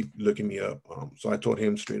keep looking me up. So I told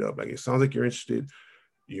him straight up, like, it sounds like you're interested.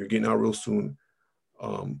 You're getting out real soon.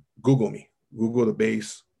 Google me, Google the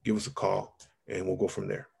base, give us a call, and we'll go from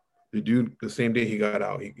there. The dude, the same day he got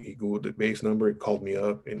out, he Googled the base number, he called me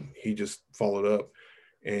up, and he just followed up.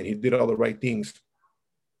 and he did all the right things.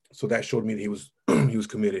 So that showed me that he was he was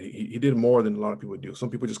committed. He did more than a lot of people do. Some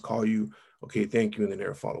people just call you, okay, thank you, and then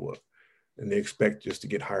never follow up, and they expect just to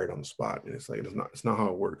get hired on the spot. And it's like it's not how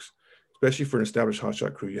it works. Especially for an established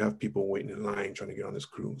hotshot crew, you have people waiting in line trying to get on this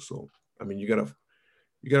crew. So I mean, you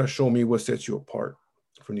gotta show me what sets you apart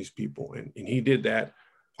from these people, and he did that.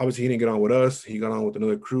 Obviously, he didn't get on with us. He got on with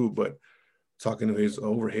another crew, but talking to his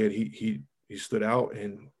overhead, he stood out,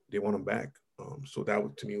 and they want him back. So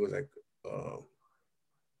that to me was like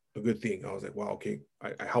a good thing. I was like, wow, okay,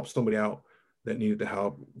 I helped somebody out that needed the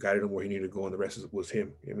help, guided him where he needed to go, and the rest was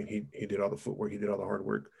him. I mean, he did all the footwork, he did all the hard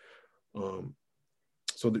work.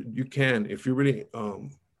 So that you can, if you're really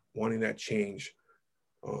wanting that change,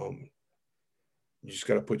 you just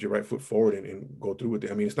got to put your right foot forward and go through with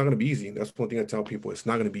it. I mean, it's not going to be easy. That's one thing I tell people. It's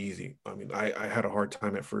not going to be easy. I mean, I had a hard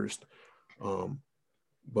time at first,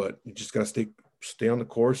 but you just got to stay on the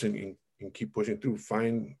course and keep pushing through.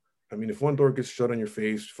 I mean, if one door gets shut on your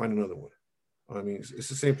face, find another one. I mean, it's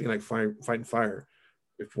the same thing like fighting fire.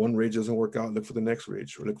 If one ridge doesn't work out, look for the next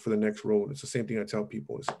ridge or look for the next road. It's the same thing I tell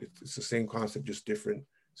people. It's the same concept, just different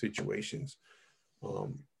situations.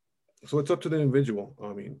 So it's up to the individual.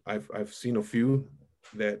 I mean, I've seen a few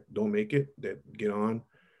that don't make it, that get on,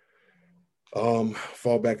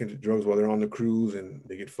 fall back into drugs while they're on the cruise and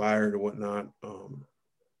they get fired or whatnot.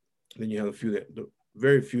 Then you have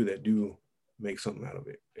very few that do make something out of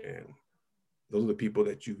it. And those are the people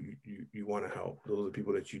that you want to help. Those are the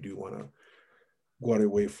people that you do want to go out of your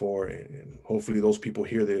way for. And hopefully those people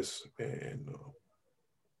hear this and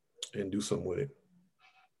do something with it.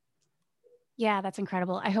 Yeah, that's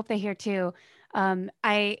incredible. I hope they hear too. I'm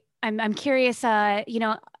curious, I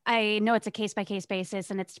know it's a case by case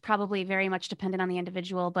basis and it's probably very much dependent on the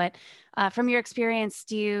individual, but from your experience,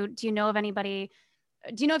 do you know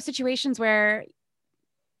of situations where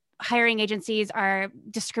hiring agencies are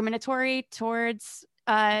discriminatory towards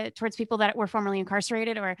people that were formerly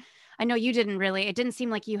incarcerated? Or I know it didn't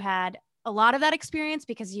seem like you had a lot of that experience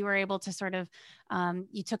because you were able to sort of,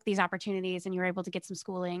 you took these opportunities and you were able to get some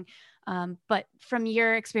schooling. But from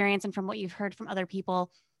your experience and from what you've heard from other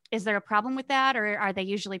people, is there a problem with that? Or are they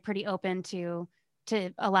usually pretty open to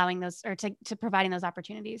allowing those or to providing those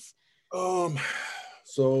opportunities?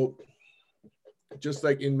 So just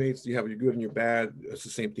like inmates, you have your good and your bad. It's the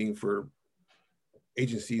same thing for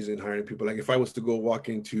agencies and hiring people. Like if I was to go walk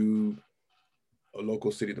into a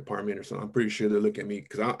local city department or something, I'm pretty sure they'll look at me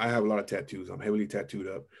because I have a lot of tattoos. I'm heavily tattooed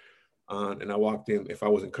up. And I walked in, if I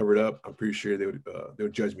wasn't covered up, I'm pretty sure they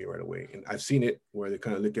would judge me right away. And I've seen it where they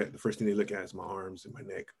kind of the first thing they look at is my arms and my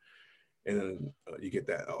neck. And then you get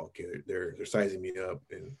that, oh, okay, they're sizing me up.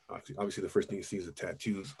 And obviously the first thing you see is the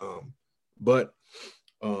tattoos.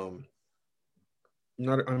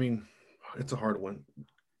 It's a hard one.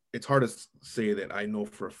 It's hard to say that I know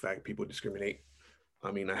for a fact people discriminate.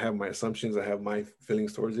 I mean, I have my assumptions, I have my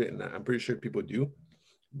feelings towards it, and I'm pretty sure people do,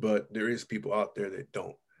 but there is people out there that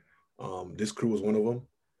don't. This crew was one of them.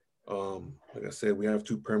 Like I said, we have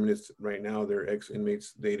 2 permanents right now. They're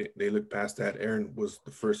ex-inmates. They look past that. Aaron was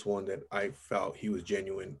the first one that I felt he was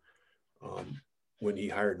genuine. When he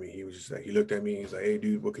hired me, he was just like, he looked at me, he's like, hey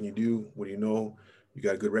dude, what can you do? What do you know? You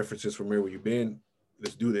got good references from where you've been.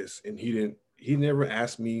 Let's do this. And he never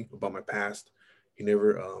asked me about my past. He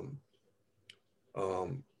never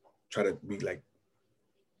try to be like,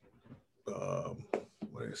 what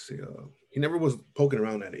did I say? He never was poking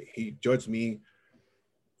around at it. He judged me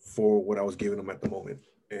for what I was giving him at the moment.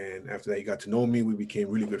 And after that, he got to know me. We became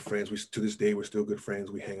really good friends. To this day, we're still good friends.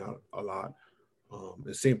 We hang out a lot.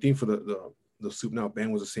 The same thing for the Soup Now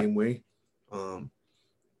band was the same way.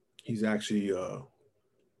 He's actually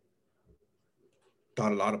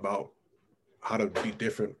thought a lot about how to be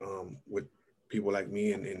different with people like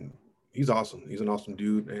me, and he's awesome. He's an awesome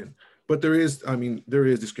dude. But there is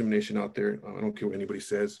discrimination out there. I don't care what anybody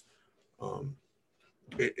says.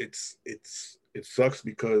 It sucks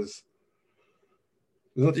because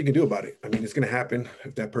there's nothing you can do about it. I mean, it's going to happen.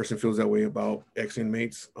 If that person feels that way about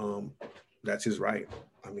ex-inmates, that's his right.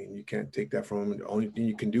 I mean, you can't take that from him. The only thing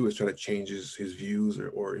you can do is try to change his views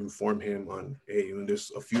or inform him on, hey,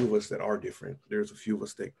 there's a few of us that are different. There's a few of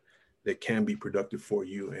us that can be productive for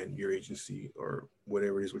you and your agency or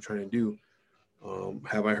whatever it is we're trying to do.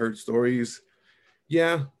 Have I heard stories?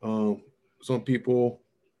 Yeah. Some people,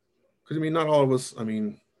 because not all of us,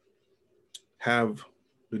 have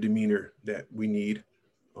the demeanor that we need.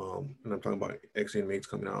 And I'm talking about ex-inmates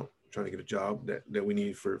coming out, trying to get a job that we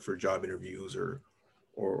need for job interviews or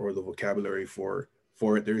the vocabulary for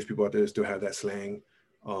it. There's people out there that still have that slang,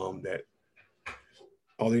 that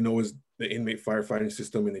all they know is the inmate firefighting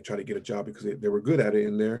system, and they try to get a job because they were good at it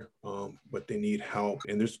in there, but they need help.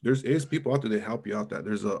 And there's people out there that help you out. That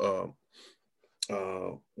there's one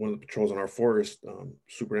of the patrols on our forest,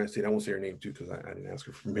 Super State. I won't say her name too because I didn't ask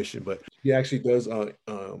her permission, but she actually does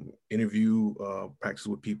interview practice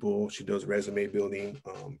with people. She does resume building,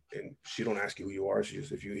 and she don't ask you who you are. She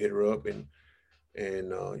just, if you hit her up and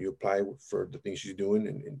you apply for the things she's doing,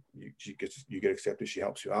 and you get accepted, she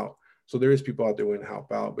helps you out. So there is people out there willing to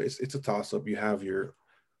help out, but it's a toss up. You have it's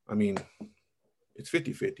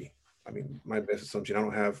 50-50. I mean, my best assumption, I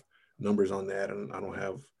don't have numbers on that, and I don't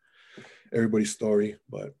have everybody's story,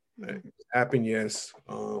 but it happened, yes.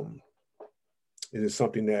 Is it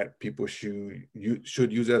something that people should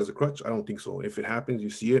use that as a crutch? I don't think so. If it happens, you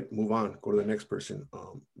see it, move on, go to the next person.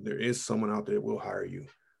 There is someone out there that will hire you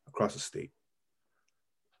across the state.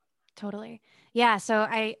 Totally. Yeah. So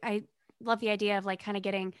I love the idea of like kind of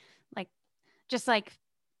getting like, just like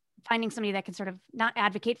finding somebody that can sort of not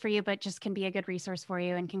advocate for you, but just can be a good resource for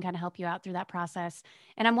you and can kind of help you out through that process.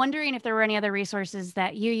 And I'm wondering if there were any other resources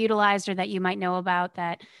that you utilized or that you might know about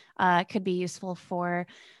that could be useful for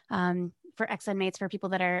ex-inmates, for people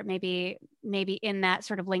that are maybe in that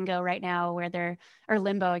sort of lingo right now or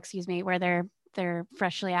limbo, excuse me, where they're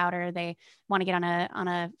freshly out or they want to get on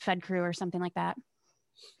a Fed crew or something like that.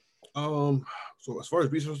 So as far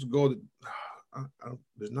as resources go,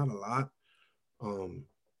 there's not a lot.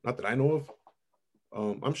 Not that I know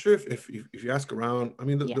of. I'm sure if you ask around, I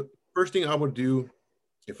mean, the first thing I would do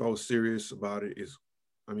if I was serious about it is,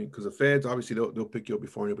 I mean, because the feds, obviously they'll pick you up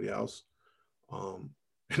before anybody else. And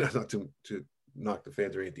that's not to knock the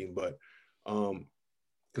feds or anything, but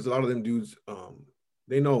because a lot of them dudes,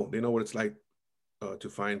 they know what it's like to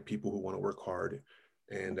find people who want to work hard,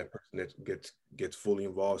 and that person that gets fully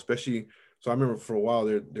involved, especially. So I remember for a while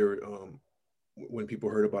there when people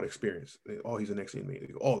heard about experience, he's an ex-inmate.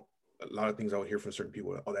 A lot of things I would hear from certain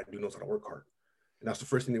people, that dude knows how to work hard. And that's the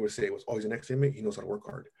first thing they would say was, he's an ex-inmate, he knows how to work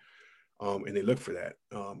hard. And they look for that.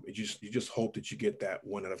 You just hope that you get that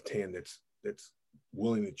 1 out of 10 that's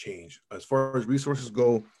willing to change. As far as resources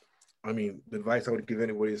go, I mean, the advice I would give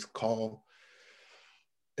anybody is call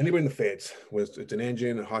anybody in the feds, whether it's an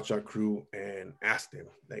engine, a hotshot crew, and ask them,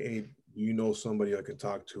 like, hey, do you know somebody I can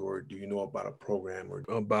talk to, or do you know about a program or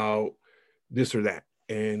about this or that?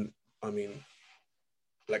 And I mean,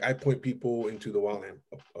 like, I point people into the Wildland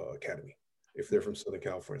Academy if they're from Southern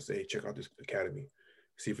California. Say, hey, check out this academy,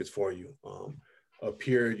 see if it's for you. Up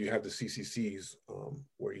here, you have the CCCs,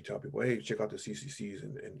 where you tell people, hey, check out the CCCs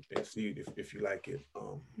and see if you like it.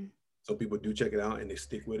 Some people do check it out and they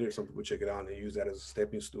stick with it. Some people check it out and they use that as a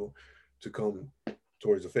stepping stool to come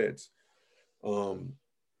towards the feds.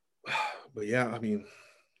 But yeah, I mean,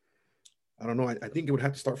 I don't know. I think it would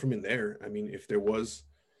have to start from in there. I mean, if there was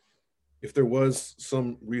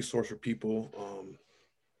some resource for people,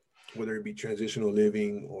 whether it be transitional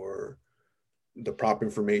living or the prop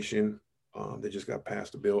information that just got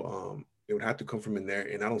passed the bill, it would have to come from in there.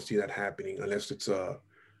 And I don't see that happening unless it's a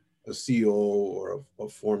CO or a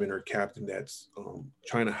foreman or captain that's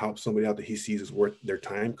trying to help somebody out that he sees is worth their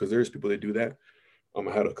time. Because there's people that do that. I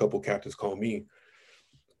had a couple captains call me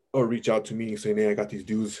or reach out to me saying, hey, I got these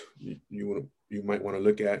dudes you might want to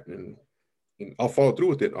look at, and I'll follow through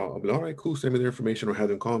with it. I'll be like, all right, cool, send me their information or have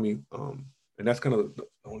them call me. And that's kind of the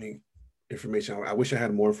only information. I wish I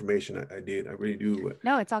had more information. I did. I really do. But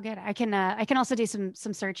no, it's all good. I can also do some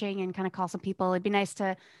searching and kind of call some people. It'd be nice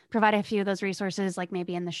to provide a few of those resources, like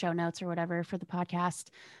maybe in the show notes or whatever for the podcast.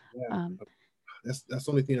 Yeah, that's the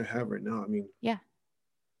only thing I have right now. I mean, yeah,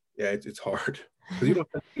 it's hard because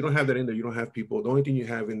you don't have that in there. You don't have people. The only thing you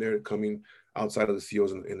have in there coming outside of the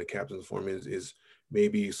COs and the captains and foremen is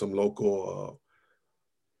maybe some local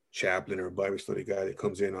chaplain or Bible study guy that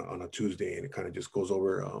comes in on a Tuesday and it kind of just goes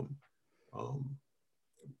over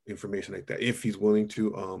information like that if he's willing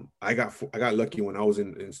to. I got lucky when I was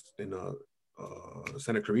in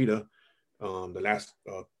Santa Clarita, the last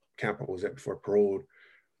camp I was at before paroled.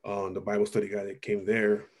 The Bible study guy that came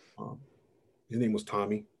there, his name was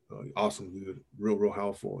Tommy. Awesome dude, real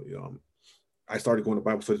helpful. I started going to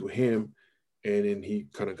Bible studies with him, and then he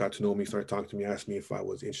kind of got to know me, started talking to me, asked me if I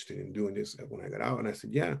was interested in doing this when I got out, and I said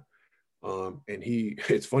yeah. And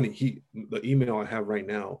it's funny, the email I have right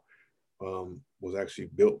now was actually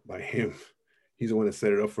built by him. He's the one that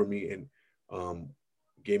set it up for me and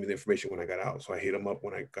gave me the information when I got out. So I hit him up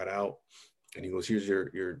when I got out, and he goes, "Here's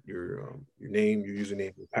your name, your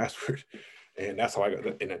username, your password," and that's how I got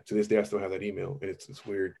that. And to this day, I still have that email, and it's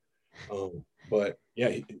weird. But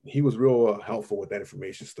yeah, he was real helpful with that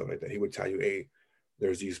information, stuff like that. He would tell you, hey,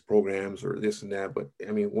 there's these programs or this and that. But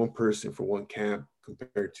I mean, one person for one camp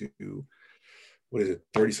compared to what is it,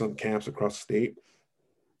 30 something camps across the state.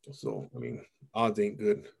 So, I mean, odds ain't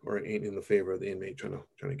good or ain't in the favor of the inmate trying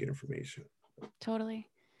to get information. Totally.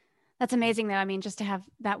 That's amazing though. I mean, just to have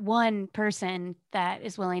that one person that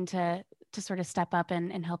is willing to sort of step up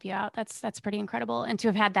and help you out. That's pretty incredible. And to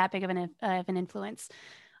have had that big of an influence.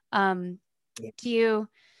 Why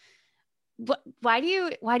do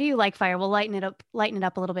you like fire? We'll lighten it up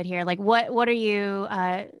a little bit here. Like what are you,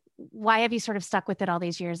 why have you sort of stuck with it all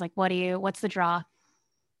these years? Like what's the draw?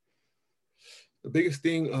 The biggest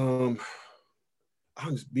thing,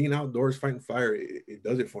 I'm just being outdoors, fighting fire. It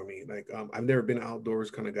does it for me. Like, I've never been an outdoors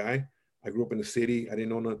kind of guy. I grew up in the city. I didn't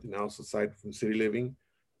know nothing else aside from city living.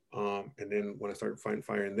 And then when I started fighting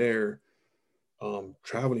fire in there,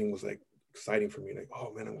 traveling was like exciting for me. Like,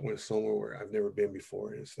 oh man, I'm going somewhere where I've never been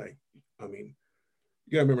before. And it's like, I mean,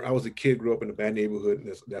 you gotta remember, I was a kid, grew up in a bad neighborhood,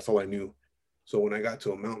 and that's all I knew. So when I got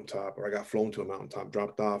to a mountaintop, or I got flown to a mountaintop,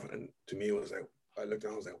 dropped off, and to me it was like, I looked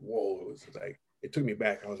down, I was like, whoa, it was like, it took me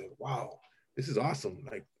back. I was like, wow, this is awesome.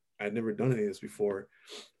 Like, I'd never done any of this before.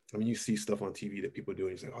 I mean, you see stuff on TV that people do,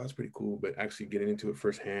 and it's like, oh, that's pretty cool. But actually getting into it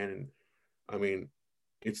firsthand, and I mean,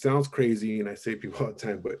 it sounds crazy, and I say to people all the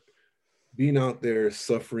time, but being out there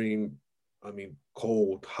suffering, I mean,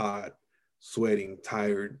 cold, hot, sweating,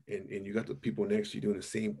 tired, and you got the people next to you doing the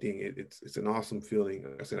same thing. It's an awesome feeling.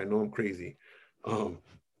 Like I said, I know I'm crazy. But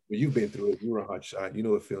you've been through it. You were a hot shot. You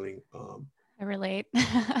know the feeling. I relate.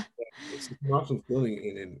 It's an awesome feeling,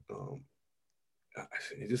 and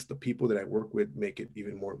it's just the people that I work with make it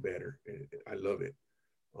even more better. And I love it.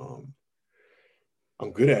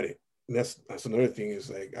 I'm good at it. And that's another thing is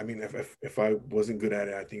like, I mean, if I wasn't good at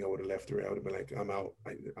it, I think I would have left her. I would have been like, I'm out.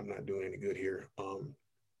 I'm not doing any good here.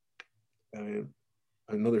 And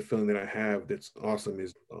another feeling that I have that's awesome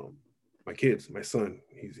is my kids, my son,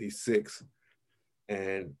 he's 6,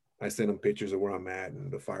 and I send him pictures of where I'm at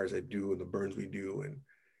and the fires I do and the burns we do, and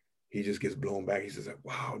he just gets blown back. He's just like,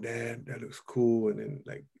 wow, Dad, that looks cool. And then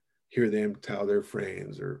like hear them tell their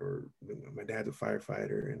friends, or my dad's a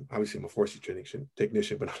firefighter, and obviously I'm a forestry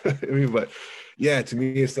technician, but I mean, but yeah, to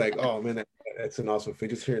me it's like, oh man, that's an awesome thing.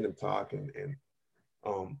 Just hearing them talk, and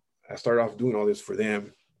I started off doing all this for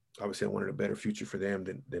them. Obviously, I wanted a better future for them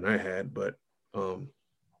than I had, but I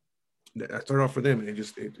started off for them, and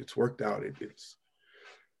it's worked out.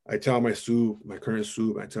 I tell my current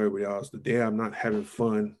soup, I tell everybody else, the day I'm not having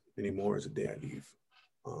fun anymore is the day I leave.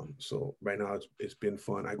 So right now it's been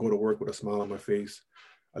fun. I go to work with a smile on my face.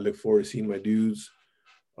 I look forward to seeing my dudes.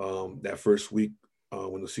 That first week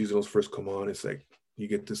when the seasonals first come on, it's like you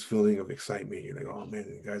get this feeling of excitement. You're like, oh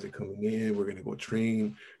man, the guys are coming in. We're gonna go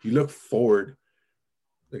train. You look forward,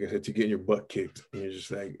 like I said, to getting your butt kicked. And you're just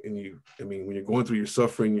like, I mean, when you're going through your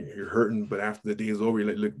suffering, you're hurting, but after the day is over, you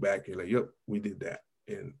look back, you're like, yep, we did that.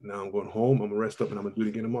 And now I'm going home, I'm gonna rest up, and I'm gonna do it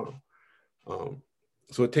again tomorrow.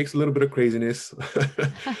 So it takes a little bit of craziness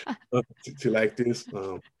to like this.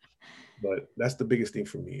 But that's the biggest thing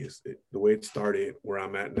for me is the way it started, where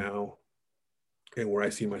I'm at now, and where I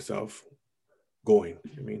see myself going.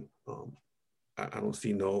 I mean, I don't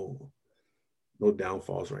see no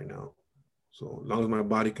downfalls right now. So as long as my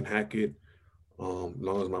body can hack it, as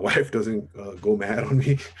long as my wife doesn't go mad on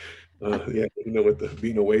me, with the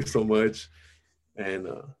being away so much, and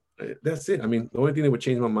that's it. I mean, the only thing that would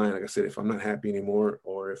change my mind, like I said, if I'm not happy anymore,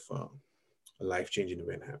 or if a life-changing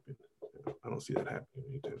event happened. I don't see that happening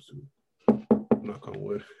anytime soon. Knock on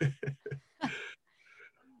wood.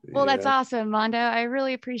 Well, that's awesome, Mondo. I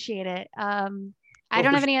really appreciate it. I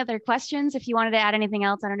don't have any other questions. If you wanted to add anything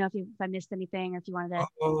else, I don't know if I missed anything, or if you wanted to.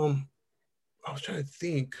 I was trying to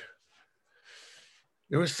think.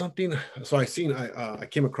 There was something. So I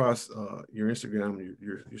came across your Instagram,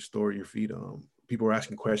 your story, your feed. People were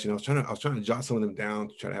asking questions. I was trying to jot some of them down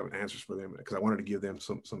to try to have answers for them, because I wanted to give them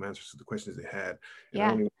some answers to the questions they had. And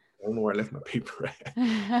yeah. I don't know where I left my paper at.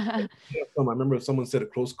 I remember someone said a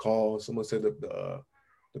close call. Someone said the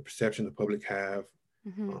perception the public have.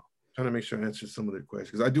 Mm-hmm. Trying to make sure I answer some of their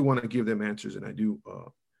questions, because I do want to give them answers, and I do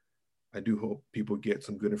hope people get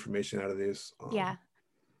some good information out of this. Yeah.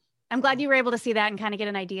 I'm glad you were able to see that and kind of get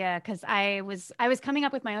an idea, because I was coming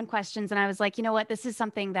up with my own questions, and I was like, you know what, this is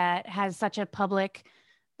something that has such a public,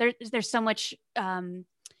 there's so much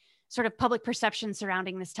sort of public perception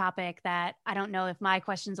surrounding this topic that I don't know if my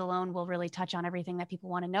questions alone will really touch on everything that people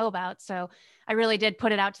want to know about. So I really did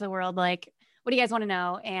put it out to the world, like, what do you guys want to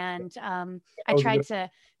know? And I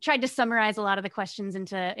tried to summarize a lot of the questions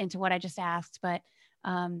into what I just asked, but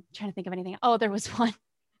trying to think of anything. Oh, there was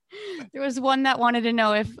one that wanted to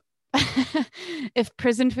know if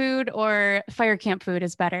prison food or fire camp food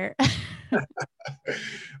is better.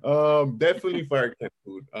 Definitely fire camp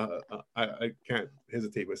food. I can't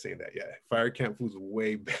hesitate with saying that. Yeah, fire camp food's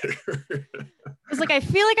way better. I was like, I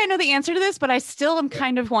feel like I know the answer to this, but I still am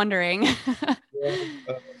kind of wondering.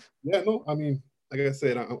 No, I mean, like I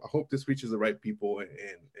said, I hope this reaches the right people and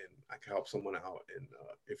I can help someone out. And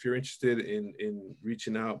if you're interested in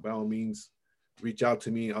reaching out, by all means, reach out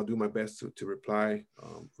to me. I'll do my best to reply.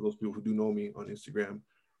 For those people who do know me on Instagram,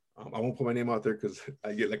 I won't put my name out there because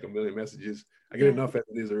I get like a million messages. I get enough as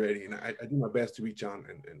it is already, and I do my best to reach out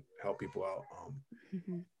and help people out.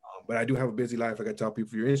 But I do have a busy life. Like I tell people,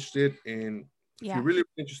 if you're interested and if you're really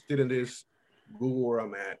interested in this, Google where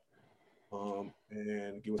I'm at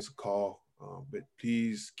and give us a call. But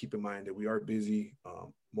please keep in mind that we are busy.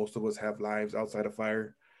 Most of us have lives outside of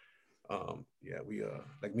fire. We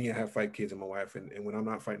like me, I have 5 kids and my wife, and when I'm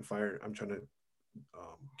not fighting fire, I'm trying to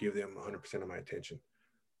give them 100% of my attention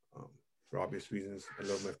for obvious reasons. I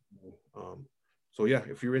love my family. So yeah,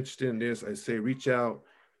 if you're interested in this, I say reach out.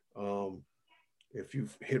 If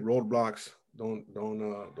you've hit roadblocks, don't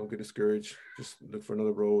get discouraged. Just look for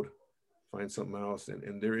another road, find something else. And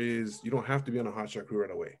you don't have to be on a hotshot crew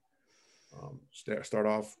right away. Start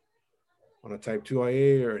off on a type 2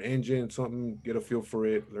 IA or an engine, something, get a feel for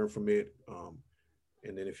it, learn from it.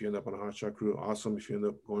 And then if you end up on a hotshot crew, awesome. If you end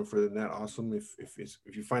up going further than that, awesome. If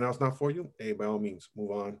you find out it's not for you, hey, by all means,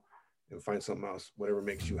 move on and find something else, whatever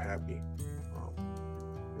makes you happy.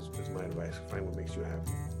 Is my advice. Find what makes you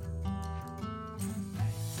happy.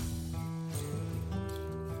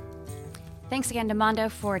 Thanks again to Mondo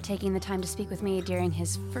for taking the time to speak with me during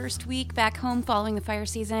his first week back home following the fire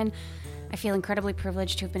season. I feel incredibly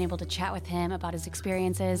privileged to have been able to chat with him about his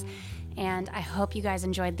experiences, and I hope you guys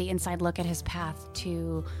enjoyed the inside look at his path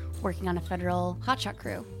to working on a federal hotshot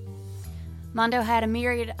crew. Mondo had a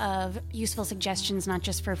myriad of useful suggestions, not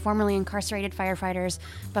just for formerly incarcerated firefighters,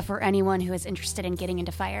 but for anyone who is interested in getting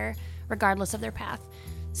into fire, regardless of their path.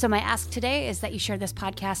 So my ask today is that you share this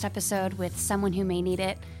podcast episode with someone who may need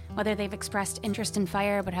it, whether they've expressed interest in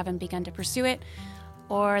fire but haven't begun to pursue it,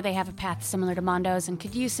 or they have a path similar to Mondo's and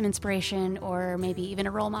could use some inspiration or maybe even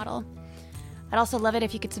a role model. I'd also love it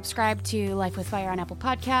if you could subscribe to Life with Fire on Apple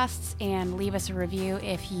Podcasts and leave us a review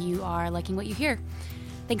if you are liking what you hear.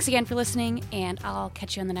 Thanks again for listening, and I'll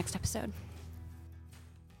catch you on the next episode.